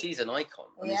like pretty... she's an icon.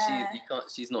 I mean,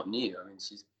 she's not new. I mean,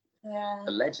 she's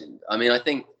a legend. I mean, I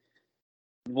think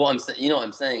what I'm saying, you know what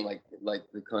I'm saying, like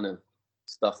the kind of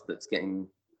stuff that's getting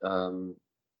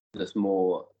that's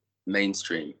more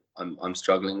mainstream. I'm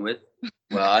struggling with.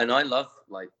 Well, and I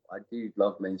do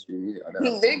love mainstream music.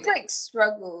 Luke like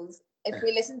struggles. If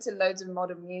we listen to loads of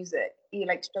modern music, you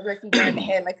like struggle if you don't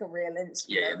hear like a real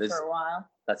instrument for a while.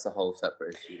 That's a whole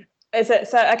separate issue. Is it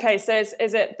so? Okay, so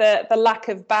is it the lack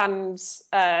of bands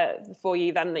for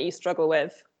you then that you struggle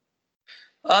with?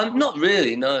 Not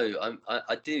really. No,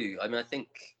 I do. I mean, I think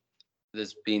there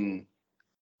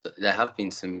have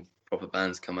been some proper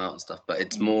bands come out and stuff, but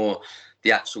it's more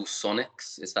the actual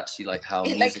sonics. It's actually like how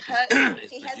It music like is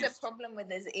he has a problem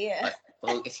with his ear.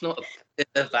 Well, it's not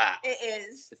that. It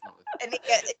is. And it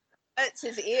hurts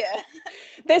his ear.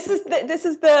 This is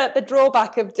the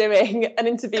drawback of doing an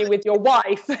interview with your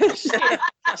wife.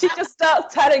 she just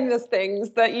starts telling us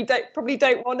things that you probably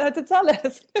don't want her to tell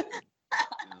us.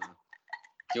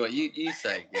 You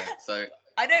say, yeah. So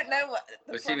I don't know what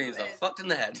the problem is. I'm fucked in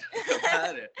the head.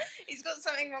 He's got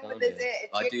something wrong with his ear.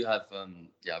 I do have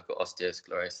I've got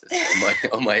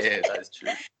osteosclerosis on my ear. That is true.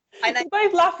 We're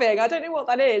both laughing. I don't know what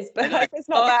that is, but it's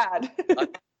not bad.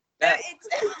 It's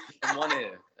in one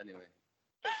ear, anyway.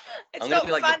 It's I'm gonna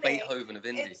be like funny. the Beethoven of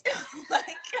Indy. Oh my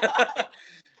God.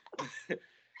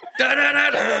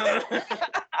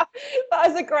 That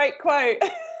is a great quote.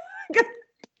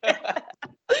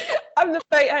 I'm the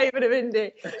Beethoven of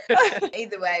Indy.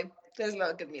 Either way, there's a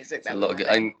lot of good music. A lot of good.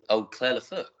 Claire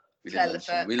Lefoot. We love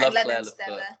Claire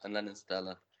Lefoot and Lennon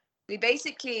Stella. We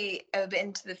basically are a bit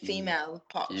into the female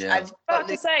pop. Yeah. I have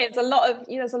to say, it's a lot of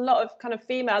there's a lot of kind of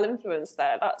female influence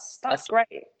there. That's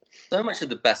great. So much of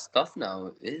the best stuff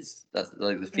now is that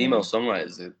like the female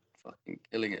songwriters are fucking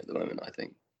killing it at the moment, I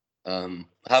think.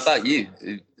 How about you?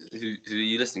 Who are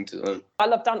you listening to? I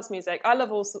love dance music. I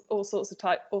love all sorts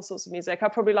of music. I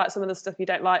probably like some of the stuff you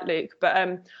don't like, Luke. But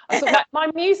I thought my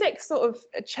music sort of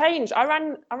changed. I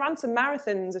ran some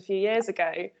marathons a few years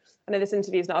ago. I know this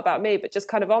interview is not about me, but just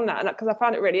kind of on that, and because I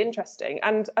found it really interesting.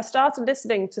 And I started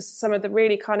listening to some of the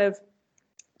really kind of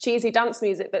cheesy dance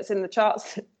music that's in the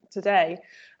charts today.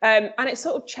 And it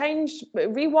sort of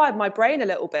rewired my brain a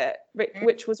little bit,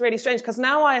 which was really strange, because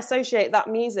now I associate that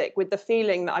music with the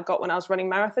feeling that I got when I was running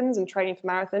marathons and training for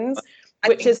marathons,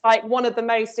 which is like one of the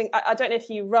most, I don't know if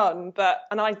you run,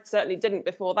 and I certainly didn't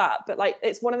before that, but like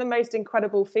it's one of the most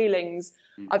incredible feelings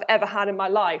I've ever had in my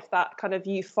life, that kind of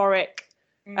euphoric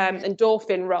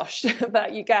endorphin rush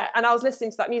that you get. And I was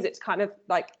listening to that music to kind of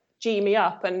like G me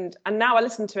up, and now I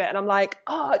listen to it and I'm like,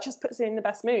 oh, it just puts me in the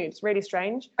best mood. It's really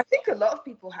strange. I think a lot of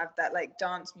people have that, like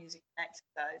dance music and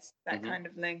exercise, that kind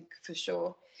of link for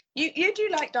sure. You do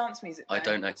like dance music, though? I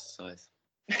don't exercise.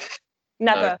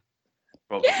 Never. No,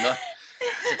 probably not.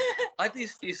 I do a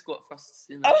few squat thrusts.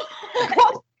 You know.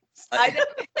 What? I don't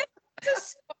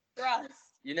just squat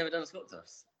thrust. You never done a squat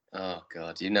thrust? Oh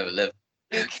God, you never lived.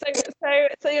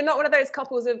 So you're not one of those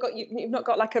couples who've got you've not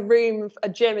got like a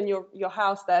gym in your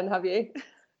house then, have you?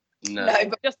 No,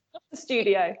 but just the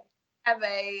studio. Have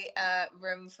a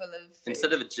room full of food.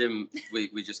 Instead of a gym,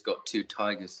 we just got 2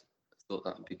 tigers. I thought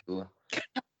that would be cool.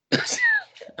 That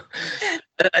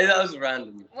was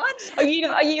random. What? Are you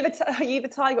the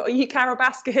tiger? Are you Carol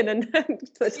Baskin and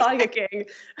the Tiger King?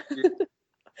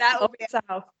 That will be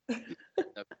south.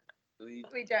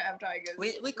 We don't have tigers.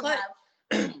 We quite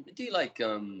we do like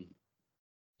some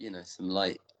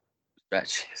light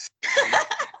stretches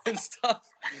and stuff.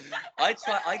 I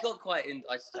got quite in.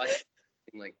 I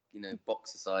like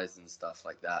boxercise and stuff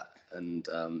like that, and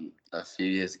a few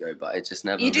years ago, but it just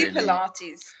never. You do really,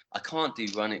 Pilates. I can't do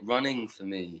running. Running for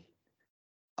me,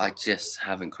 I just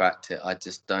haven't cracked it. I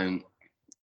just don't.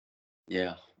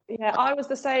 Yeah. Yeah, I was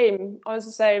the same.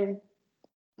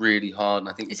 Really hard, and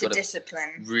I think It's you've a got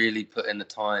discipline. to really put in the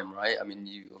time, right? I mean,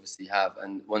 you obviously have,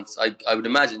 and once I would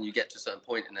imagine you get to a certain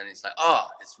point, and then it's like,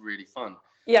 it's really fun.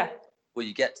 Yeah. Well,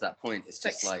 you get to that point, it's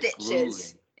just like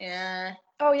grueling. Yeah.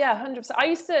 Oh yeah, 100%. I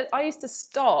used to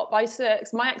stop. Cause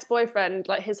my ex-boyfriend,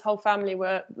 like his whole family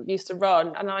used to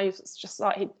run, and I was just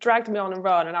like, he dragged me on and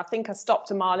run, and I think I stopped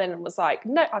a mile in and was like,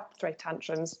 no, I throw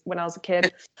tantrums when I was a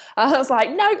kid. I was like,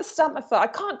 no, stamp my foot. I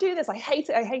can't do this. I hate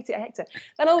it.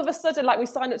 Then all of a sudden, like we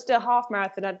signed up to do a half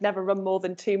marathon. I'd never run more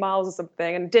than 2 miles or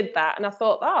something, and did that. And I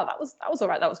thought, that was all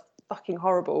right. That was fucking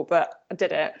horrible, but I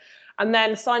did it. And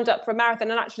then signed up for a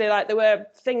marathon, and actually, like, there were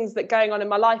things that going on in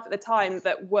my life at the time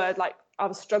that were like, I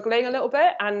was struggling a little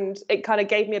bit, and it kind of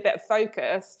gave me a bit of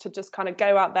focus to just kind of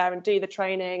go out there and do the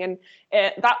training, and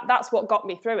that's what got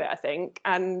me through it, I think.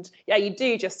 And yeah, you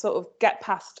do just sort of get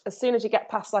past, as soon as you get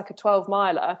past like a 12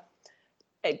 miler,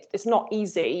 it's not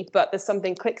easy, but there's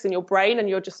something clicks in your brain, and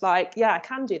you're just like, yeah, I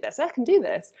can do this, and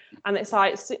it's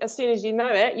like as soon as you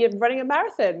know it, you're running a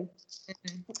marathon.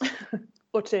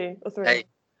 or 2 or 3. Hey,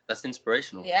 that's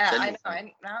inspirational. Yeah, I know.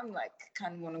 Now I'm like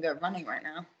kind of want to go running right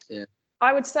now. Yeah.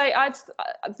 I would say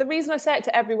the reason I say it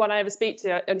to everyone I ever speak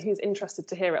to and who's interested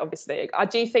to hear it, obviously, I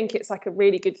do think it's like a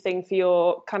really good thing for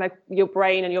your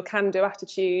brain and your can-do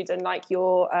attitude, and like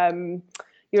your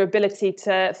ability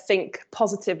to think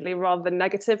positively rather than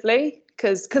negatively,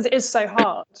 because it is so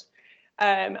hard.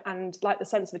 And like the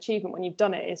sense of achievement when you've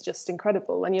done it is just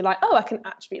incredible, and you're like, I can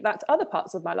attribute that to other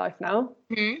parts of my life now.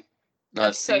 Mm-hmm. No,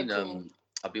 I've seen cool.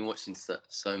 I've been watching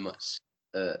so much,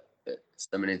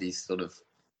 so many of these sort of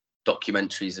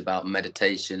documentaries about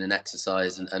meditation and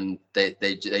exercise, and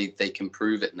they can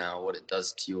prove it now, what it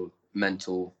does to your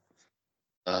mental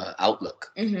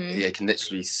outlook. You can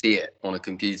literally see it on a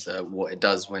computer, what it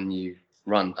does when you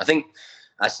run. I think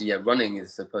actually, running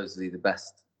is supposedly the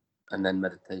best, and then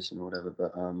meditation or whatever.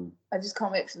 But I just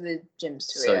can't wait for the gyms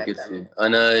to so good for you. I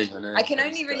know. I can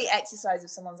only really exercise if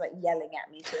someone's like yelling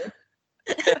at me to.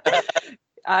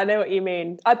 I know what you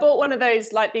mean. I bought one of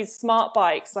those, like these smart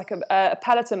bikes, like a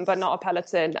Peloton, but not a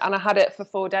Peloton. And I had it for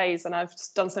 4 days, and I've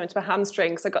just done something to my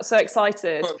hamstrings. I got so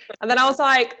excited. And then I was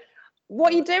like,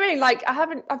 what are you doing? Like,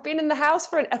 I've been in the house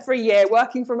for a year,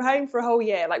 working from home for a whole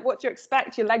year. Like, what do you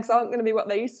expect? Your legs aren't going to be what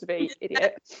they used to be,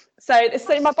 idiot. So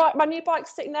my new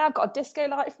bike's sitting there. I've got a disco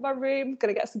light for my room.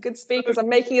 Going to get some good speakers. I'm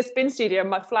making a spin studio in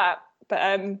my flat.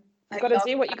 But you've got to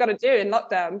do what you got to do in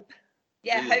lockdown.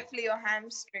 Yeah, hopefully your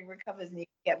hamstring recovers and you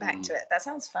can get back to it. That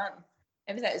sounds fun.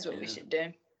 Maybe that is what we should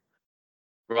do.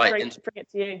 Right. Bring it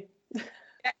to you.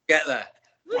 Get there.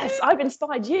 Yes, I've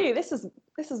inspired you. This is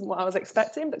what I was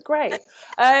expecting, but great.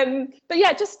 But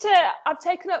yeah, I've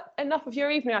taken up enough of your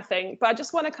evening, I think, but I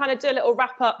just want to kind of do a little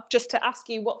wrap up just to ask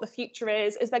you what the future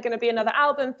is. Is there going to be another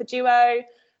album for Duo?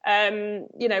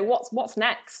 What's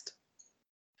next?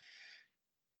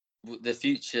 The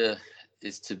future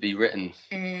is to be written.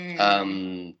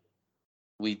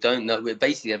 We don't know.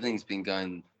 Basically everything's been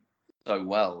going so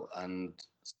well, and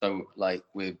so like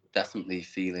we're definitely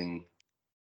feeling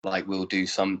like we'll do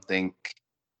something.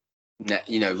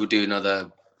 We'll do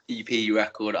another EP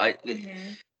record. I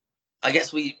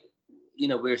guess we've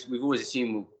always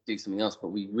assumed we'll do something else, but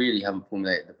we really haven't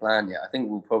formulated the plan yet. I think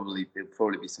it'll probably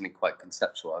be something quite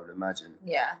conceptual, I would imagine.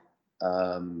 Yeah.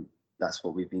 That's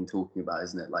what we've been talking about,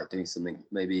 isn't it? Like doing something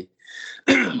maybe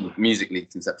musically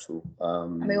conceptual.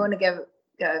 And we want to go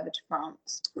over to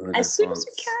France as soon as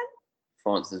we can.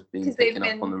 France has been picking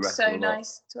up on the record. So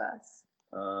nice to us.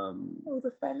 All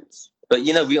the French. But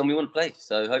we want to play.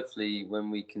 So hopefully,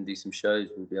 when we can do some shows,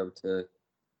 we'll be able to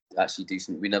actually do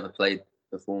something. We never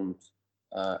performed.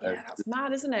 That's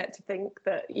mad, isn't it? To think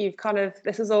that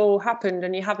this has all happened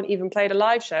and you haven't even played a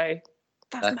live show.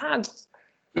 That's mad.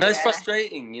 No, it's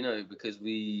frustrating, because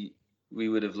we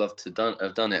would have loved to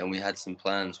have done it, and we had some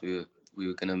plans. We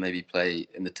were going to maybe play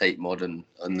in the Tate Modern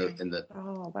in the.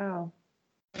 Oh wow.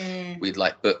 We'd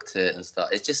like booked it and stuff.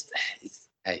 It's just,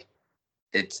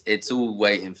 it's all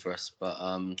waiting for us. But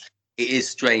it is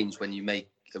strange when you make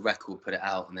a record, put it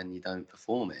out, and then you don't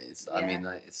perform it. I mean,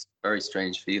 it's a very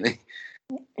strange feeling.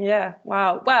 Yeah,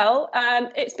 wow. Well,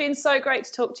 it's been so great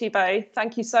to talk to you both.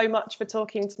 Thank you so much for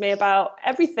talking to me about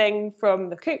everything from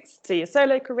the Kooks to your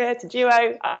solo career to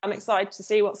Duo. I'm excited to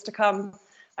see what's to come.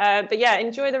 But yeah,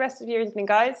 enjoy the rest of your evening,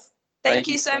 guys. Thank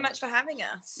you so much for having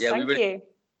us. Yeah, Thank you.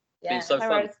 It's been so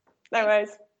fun. No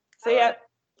worries. See ya.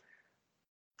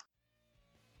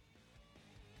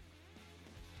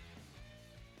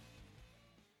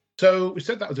 So we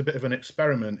said that was a bit of an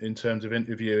experiment in terms of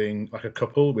interviewing like a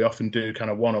couple. We often do kind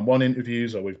of one-on-one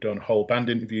interviews, or we've done whole band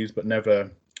interviews, but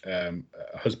never a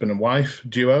husband and wife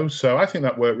duo. So I think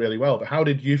that worked really well. But how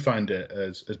did you find it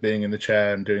as being in the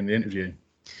chair and doing the interview?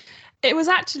 It was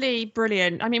actually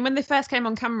brilliant. I mean, when they first came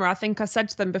on camera, I think I said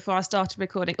to them before I started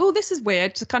recording, oh, this is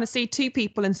weird to kind of see two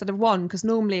people instead of one, because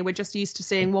normally we're just used to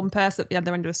seeing one person at the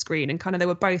other end of a screen, and kind of they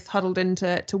were both huddled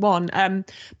into one.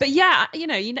 But yeah, you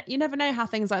never know how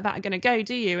things like that are going to go,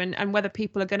 do you? And whether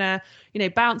people are going to,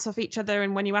 bounce off each other,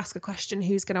 and when you ask a question,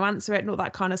 who's going to answer it and all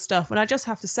that kind of stuff. And I just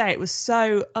have to say, it was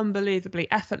so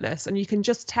unbelievably effortless, and you can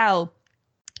just tell,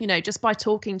 just by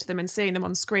talking to them and seeing them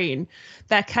on screen,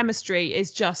 their chemistry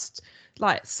is just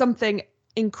like something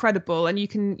incredible, and you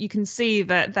can see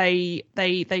that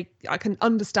I can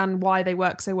understand why they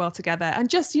work so well together. And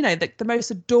just the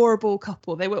most adorable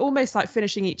couple. They were almost like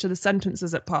finishing each other's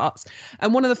sentences at parts.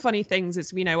 And one of the funny things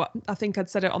is, I think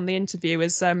I'd said it on the interview,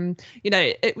 is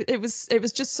it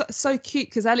was just so cute,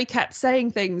 because Ellie kept saying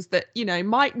things that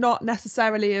might not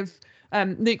necessarily have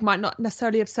Luke might not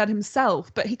necessarily have said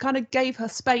himself, but he kind of gave her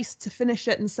space to finish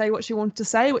it and say what she wanted to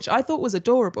say, which I thought was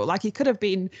adorable. Like, he could have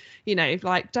been,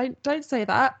 like, don't say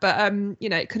that, but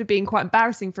it could have been quite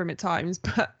embarrassing for him at times.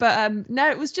 But no,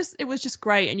 it was just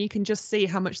great, and you can just see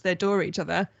how much they adore each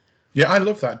other. Yeah, I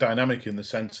love that dynamic in the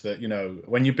sense that,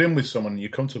 when you've been with someone and you're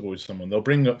comfortable with someone, they'll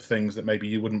bring up things that maybe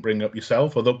you wouldn't bring up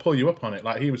yourself, or they'll pull you up on it.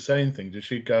 Like he was saying things and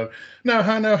she'd go, no,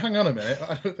 hang on a minute.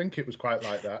 I don't think it was quite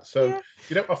like that. So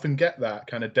You don't often get that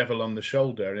kind of devil on the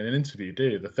shoulder in an interview,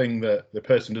 do you? The thing that the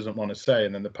person doesn't want to say,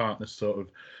 and then the partner sort of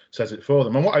says it for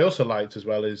them. And what I also liked as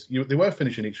well is they were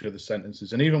finishing each other's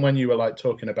sentences, and even when you were like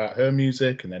talking about her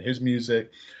music and then his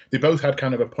music, they both had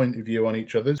kind of a point of view on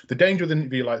each other's. The danger with an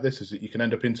interview like this is that you can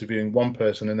end up interviewing one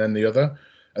person and then the other,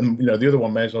 and the other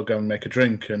one may as well go and make a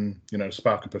drink and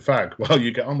spark up a fag while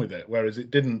you get on with it, whereas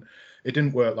it didn't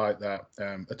work like that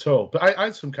at all. But I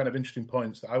had some kind of interesting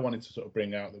points that I wanted to sort of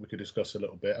bring out that we could discuss a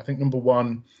little bit. I think number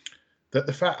one, that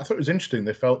I thought it was interesting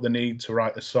they felt the need to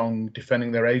write a song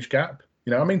defending their age gap.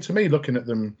 I mean, to me, looking at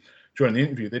them during the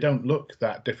interview, they don't look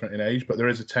that different in age, but there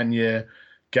is a 10-year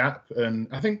gap. And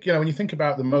I think, when you think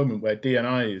about the moment where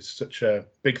D&I is such a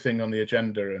big thing on the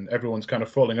agenda and everyone's kind of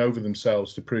falling over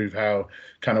themselves to prove how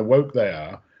kind of woke they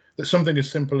are, that something as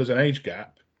simple as an age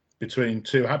gap between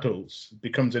two adults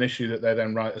becomes an issue that they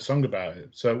then write a song about it.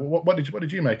 So what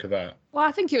did you make of that? Well,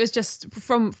 I think it was just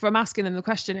from asking them the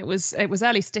question, it was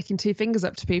Ellie sticking two fingers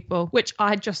up to people, which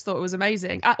I just thought was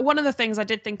amazing. One of the things I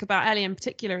did think about Ellie in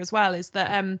particular as well is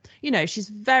that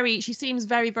she seems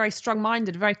very, very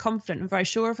strong-minded, very confident and very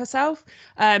sure of herself.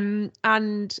 And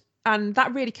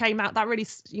that really came out, that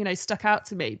really, stuck out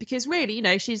to me, because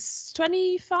really, she's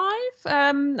 25.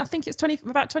 I think it's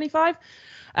about 25.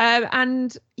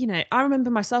 And I remember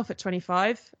myself at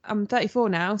 25. I'm 34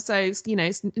 now, so it's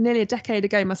nearly a decade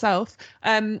ago myself.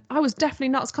 I was definitely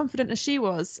not as confident as she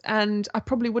was, and I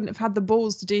probably wouldn't have had the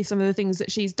balls to do some of the things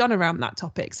that she's done around that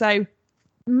topic. So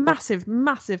massive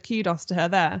kudos to her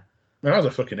there. I was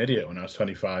a fucking idiot when I was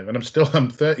 25, and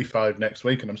I'm 35 next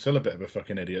week, and I'm still a bit of a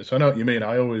fucking idiot. So I know what you mean.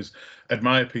 I always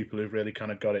admire people who've really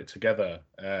kind of got it together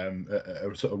at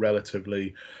a sort of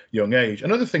relatively young age.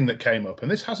 Another thing that came up,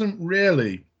 and this hasn't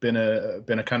really been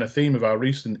a kind of theme of our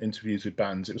recent interviews with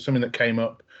bands. It was something that came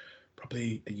up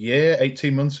probably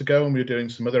 18 months ago when we were doing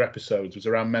some other episodes, was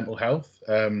around mental health.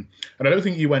 And I don't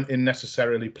think you went in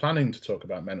necessarily planning to talk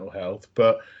about mental health,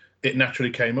 but it naturally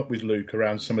came up with Luke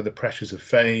around some of the pressures of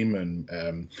fame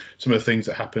and some of the things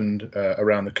that happened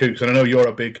around the Kooks. And I know you're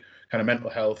a big kind of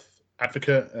mental health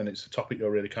advocate, and it's a topic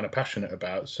you're really kind of passionate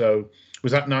about. So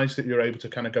was that nice that you're able to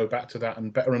kind of go back to that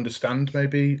and better understand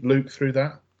maybe Luke through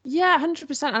that? Yeah,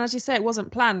 100%. And as you say, it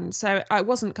wasn't planned. So I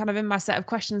wasn't kind of in my set of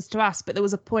questions to ask, but there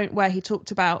was a point where he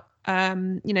talked about,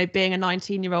 being a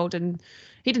 19-year-old, and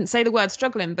he didn't say the word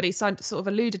struggling, but he sort of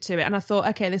alluded to it. And I thought,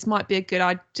 okay, this might be a good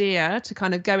idea to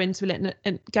kind of go into it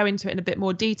in a bit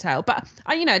more detail. But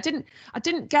I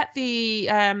didn't get the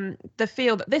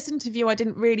feel that this interview, I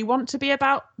didn't really want to be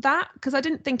about that, because I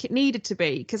didn't think it needed to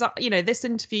be, because this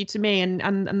interview to me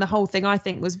and the whole thing, I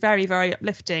think, was very, very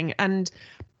uplifting. And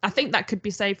I think that could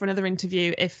be saved for another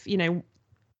interview if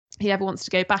he ever wants to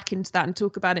go back into that and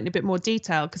talk about it in a bit more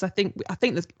detail, because I think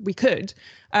that we could.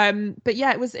 But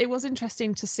yeah, it was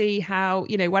interesting to see how,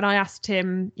 when I asked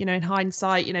him, in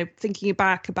hindsight, thinking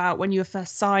back about when you were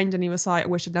first signed, and he was like, I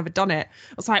wish I'd never done it.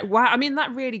 I was like, wow. I mean,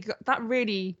 that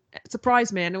really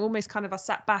surprised me, and almost kind of I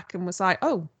sat back and was like,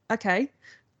 oh, okay,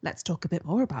 let's talk a bit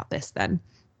more about this then.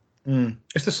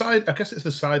 It's the side, I guess it's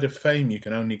the side of fame you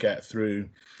can only get through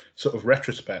sort of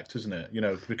retrospect, isn't it?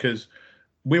 Because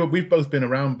we've both been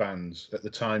around bands at the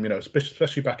time,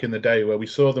 especially back in the day where we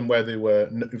saw them where they were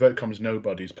inverted commas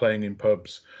nobodies playing in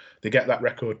pubs. They get that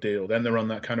record deal, then they're on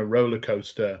that kind of roller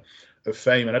coaster of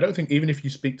fame. And I don't think, even if you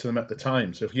speak to them at the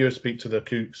time, so if you speak to the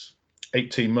Kooks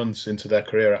 18 months into their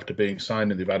career after being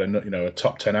signed and they've had a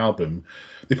top 10 album,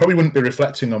 they probably wouldn't be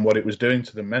reflecting on what it was doing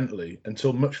to them mentally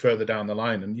until much further down the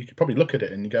line. And you could probably look at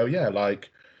it and you go, yeah, like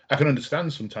I can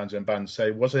understand sometimes when bands say,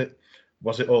 was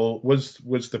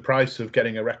the price of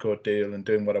getting a record deal and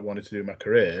doing what I wanted to do in my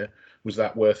career, was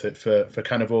that worth it for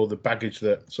kind of all the baggage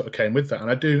that sort of came with that? And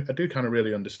I do kind of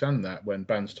really understand that when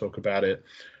bands talk about it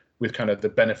with kind of the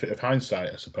benefit of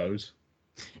hindsight, I suppose.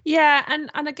 Yeah, and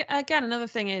again, another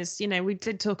thing is, we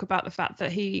did talk about the fact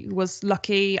that he was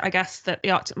lucky, I guess, that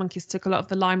the Arctic Monkeys took a lot of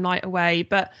the limelight away.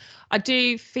 But I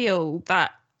do feel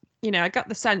that, I got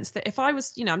the sense that if I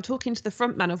was, I'm talking to the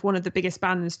frontman of one of the biggest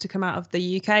bands to come out of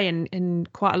the UK in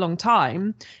quite a long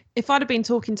time. If I'd have been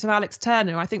talking to Alex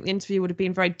Turner, I think the interview would have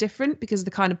been very different because of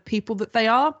the kind of people that they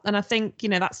are. And I think,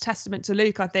 that's testament to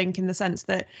Luke, I think, in the sense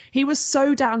that he was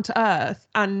so down to earth,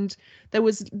 and there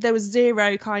was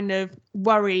zero kind of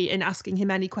worry in asking him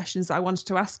any questions that I wanted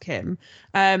to ask him,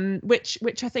 which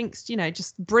I think's,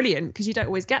 just brilliant, because you don't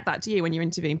always get that, do you, when you're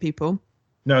interviewing people?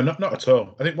 No, not at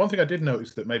all. I think one thing I did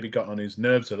notice that maybe got on his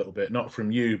nerves a little bit, not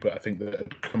from you, but I think that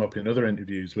had come up in other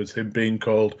interviews, was him being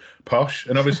called posh.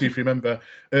 And obviously, if you remember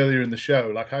earlier in the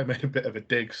show, like I made a bit of a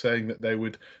dig saying that they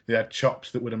had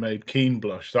chops that would have made Keane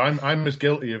blush. So I'm as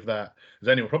guilty of that as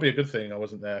anyone. Probably a good thing I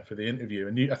wasn't there for the interview.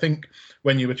 And I think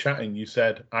when you were chatting, you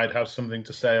said I'd have something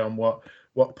to say on what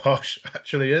what posh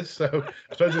actually is. So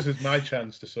I suppose this is my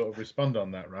chance to sort of respond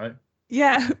on that, right?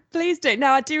 Yeah, please do.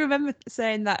 No, I do remember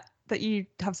saying that you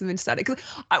have something to say, because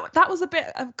that was a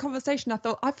bit of conversation. I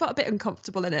felt a bit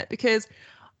uncomfortable in it, because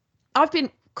I've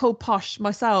been called posh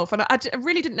myself, and I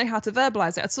really didn't know how to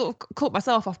verbalize it. I sort of caught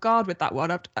myself off guard with that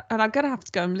one, and I'm gonna have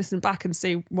to go and listen back and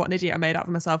see what an idiot I made out of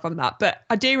myself on that. But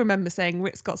I do remember saying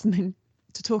Rick's got something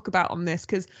to talk about on this,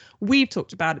 because we've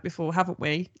talked about it before, haven't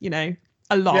we? You know,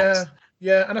 a lot.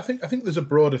 Yeah, and I think there's a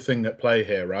broader thing at play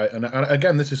here, right? And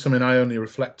again, this is something I only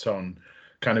reflect on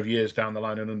kind of years down the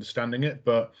line and understanding it.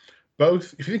 But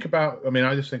both, if you think about, I mean,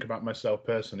 I just think about myself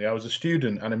personally. I was a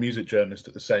student and a music journalist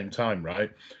at the same time,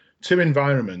 right? Two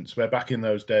environments where back in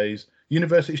those days,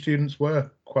 university students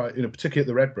were quite, particularly at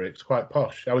the Red Bricks, quite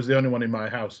posh. I was the only one in my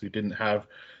house who didn't have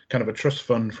kind of a trust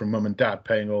fund from mum and dad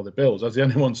paying all the bills. I was the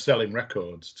only one selling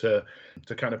records to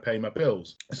kind of pay my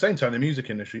bills. At the same time, the music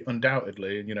industry,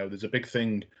 undoubtedly, there's a big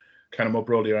thing kind of more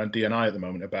broadly around D&I at the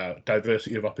moment about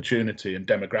diversity of opportunity and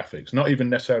demographics, not even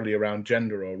necessarily around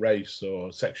gender or race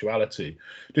or sexuality,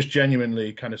 just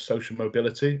genuinely kind of social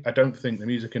mobility. I don't think the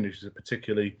music industry is a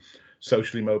particularly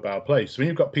socially mobile place. When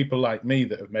you've got people like me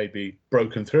that have maybe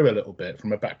broken through a little bit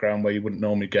from a background where you wouldn't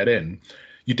normally get in,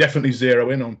 you definitely zero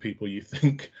in on people you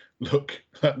think look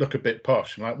a bit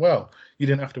posh. I'm like, well, you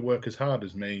didn't have to work as hard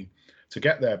as me to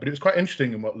get there. But it was quite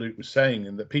interesting in what Luke was saying,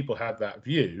 and that people had that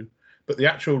view, but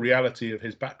the actual reality of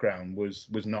his background was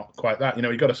not quite that.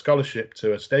 He got a scholarship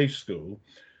to a stage school,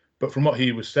 but from what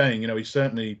he was saying, he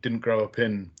certainly didn't grow up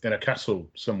in a castle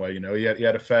somewhere. He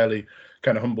had a fairly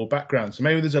kind of humble background. So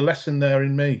maybe there's a lesson there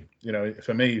in me,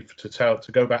 for me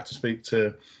to go back to speak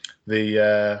to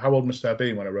the how old must I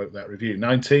be when I wrote that review?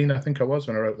 19, I think I was,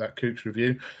 when I wrote that Kooks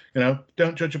review.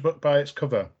 Don't judge a book by its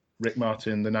cover. Rick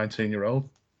Martin, the 19-year-old.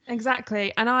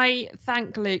 Exactly. And I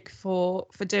thank Luke for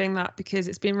doing that, because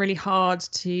it's been really hard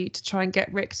to try and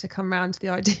get Rick to come around to the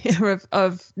idea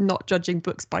of not judging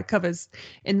books by covers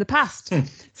in the past.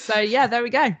 So yeah, there we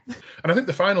go. And I think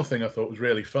the final thing I thought was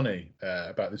really funny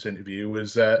about this interview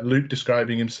was Luke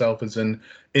describing himself as an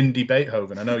indie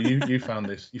Beethoven. I know you found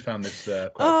this quite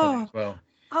funny as well.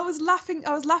 I was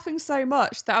laughing so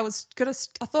much that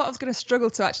I thought I was gonna struggle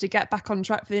to actually get back on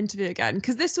track for the interview again,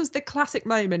 because this was the classic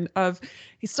moment of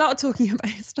I'm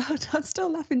still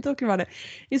laughing talking about it.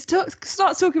 He starts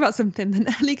talking about something, then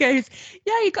Ellie goes,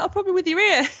 "Yeah, you got a problem with your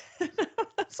ear."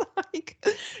 It's like,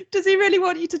 does he really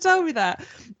want you to tell me that?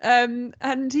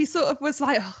 And he sort of was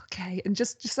like, oh, okay, and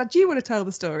just said, do you want to tell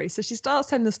the story? So she starts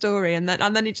telling the story, and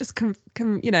then he just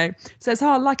says, oh,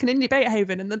 I like an indie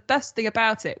Beethoven. And the best thing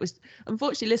about it was,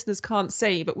 unfortunately listeners can't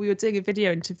see, but we were doing a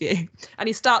video interview, and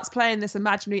he starts playing this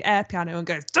imaginary air piano and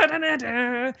goes da da da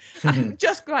da, and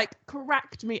just like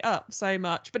cracked me up so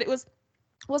much. But it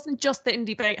wasn't just the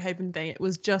indie Beethoven thing, it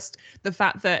was just the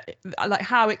fact that like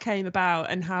how it came about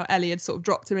and how Ellie had sort of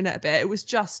dropped him in it a bit. It was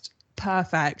just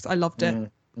perfect. I loved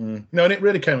it. No, and it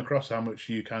really came across how much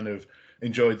you kind of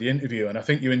enjoyed the interview, and I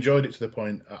think you enjoyed it to the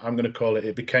point, I'm going to call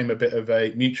it became a bit of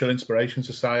a mutual inspiration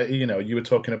society. You were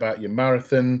talking about your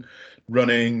marathon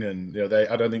running, and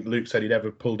I don't think Luke said he'd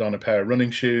ever pulled on a pair of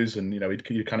running shoes, and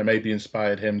you kind of maybe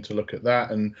inspired him to look at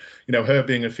that, and her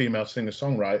being a female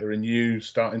singer-songwriter and you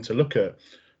starting to look at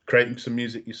creating some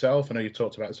music yourself. I know you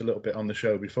talked about this a little bit on the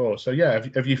show before, so yeah,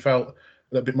 have you felt a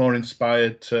little bit more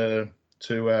inspired to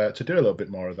do a little bit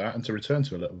more of that and to return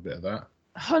to a little bit of that?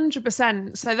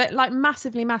 100%. So that like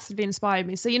massively inspired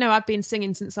me. So I've been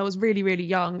singing since I was really, really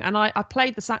young, and I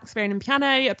played the saxophone and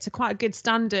piano up to quite a good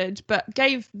standard, but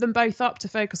gave them both up to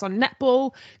focus on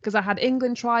netball because I had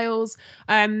England trials.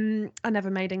 I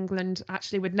never made England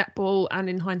actually with netball, and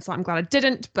in hindsight I'm glad I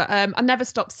didn't, but I never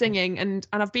stopped singing, and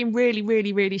I've been really,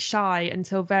 really, really shy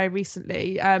until very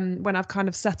recently, when I've kind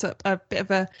of set up a bit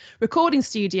of a recording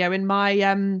studio in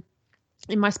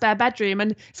my spare bedroom,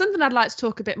 and something I'd like to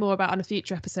talk a bit more about on a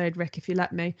future episode, Rick, if you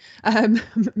let me,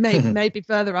 maybe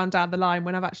further on down the line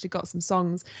when I've actually got some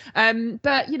songs,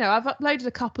 but I've uploaded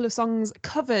a couple of songs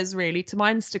covers really to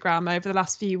my Instagram over the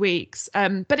last few weeks,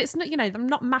 but it's not, I'm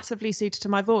not massively suited to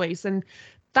my voice, and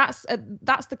that's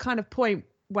the kind of point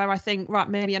where I think, right,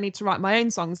 maybe I need to write my own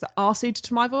songs that are suited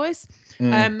to my voice.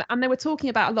 And they were talking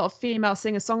about a lot of female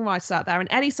singer-songwriters out there, and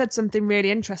Ellie said something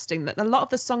really interesting, that a lot of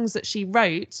the songs that she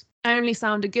wrote only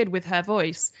sounded good with her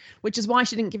voice, which is why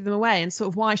she didn't give them away, and sort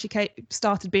of why she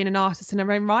started being an artist in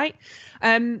her own right.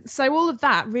 So all of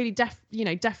that really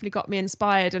definitely got me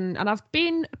inspired, and I've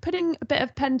been putting a bit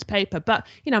of pen to paper, but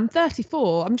I'm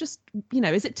 34. I'm just,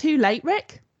 is it too late,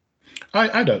 Rick?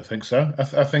 I don't think so.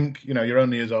 I think you're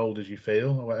only as old as you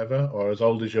feel, or whatever, or as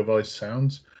old as your voice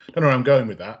sounds. don't know where I'm going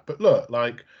with that, but look,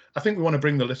 like, I think we want to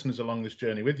bring the listeners along this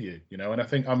journey with you, you know, and I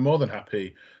think I'm more than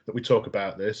happy that we talk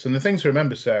about this. And the thing to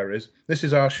remember, Sarah, is this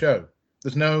is our show.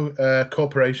 There's no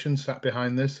corporation sat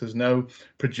behind this. There's no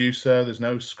producer. There's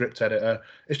no script editor.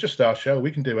 It's just our show.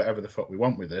 We can do whatever the fuck we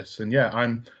want with this. And yeah,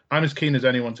 I'm as keen as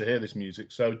anyone to hear this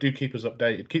music. So do keep us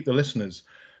updated. Keep the listeners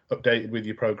updated with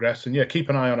your progress. And yeah, keep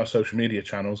an eye on our social media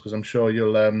channels, because I'm sure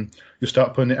you'll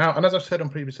start putting it out. And as I've said on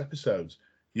previous episodes,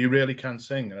 you really can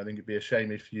sing, and I think it'd be a shame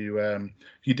if you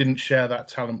didn't share that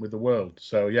talent with the world.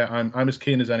 So yeah, I'm as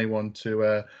keen as anyone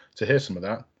to hear some of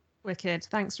that. Wicked.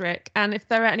 Thanks, Rick. And if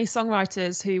there are any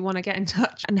songwriters who want to get in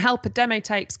touch and help a Demo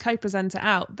Tapes co-presenter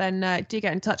out, then do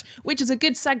get in touch, which is a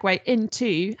good segue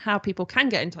into how people can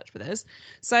get in touch with us.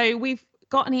 So we've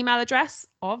got an email address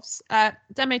of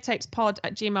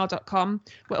demotapespod@gmail.com.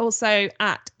 We're also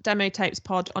at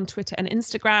demotapespod on Twitter and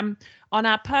Instagram. On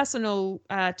our personal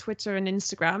Twitter and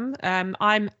Instagram,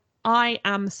 I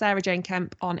am Sarah Jane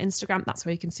Kemp on Instagram. That's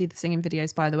where you can see the singing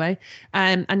videos, by the way.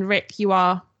 And Rick, you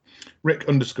are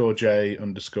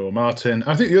Rick_J_Martin.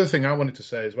 I think the other thing I wanted to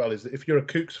say as well is that if you're a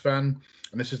Kooks fan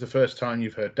and this is the first time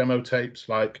you've heard Demo Tapes,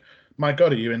 like, my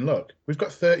God, are you in luck? We've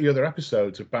got 30 other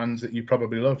episodes of bands that you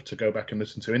probably love to go back and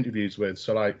listen to interviews with.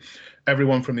 So like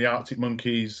everyone from the Arctic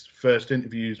Monkeys' first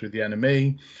interviews with The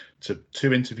Enemy to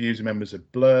 2 interviews with members of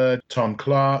Blur, Tom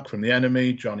Clark from The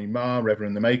Enemy, Johnny Marr,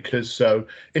 Reverend the Makers. So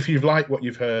if you've liked what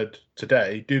you've heard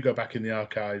today, do go back in the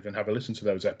archive and have a listen to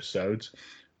those episodes.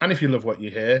 And if you love what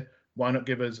you hear, why not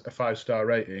give us a 5-star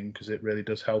rating? Because it really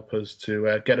does help us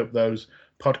to get up those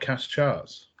podcast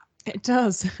charts. It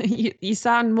does. You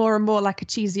sound more and more like a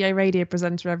cheesy radio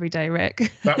presenter every day,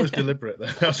 Rick. That was deliberate,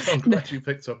 though. So I'm glad you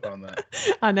picked up on that.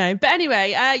 I know. But anyway,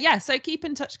 yeah, so keep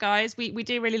in touch, guys. We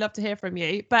do really love to hear from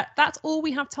you. But that's all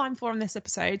we have time for on this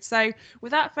episode. So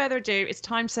without further ado, it's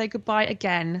time to say goodbye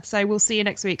again. So we'll see you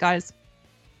next week, guys.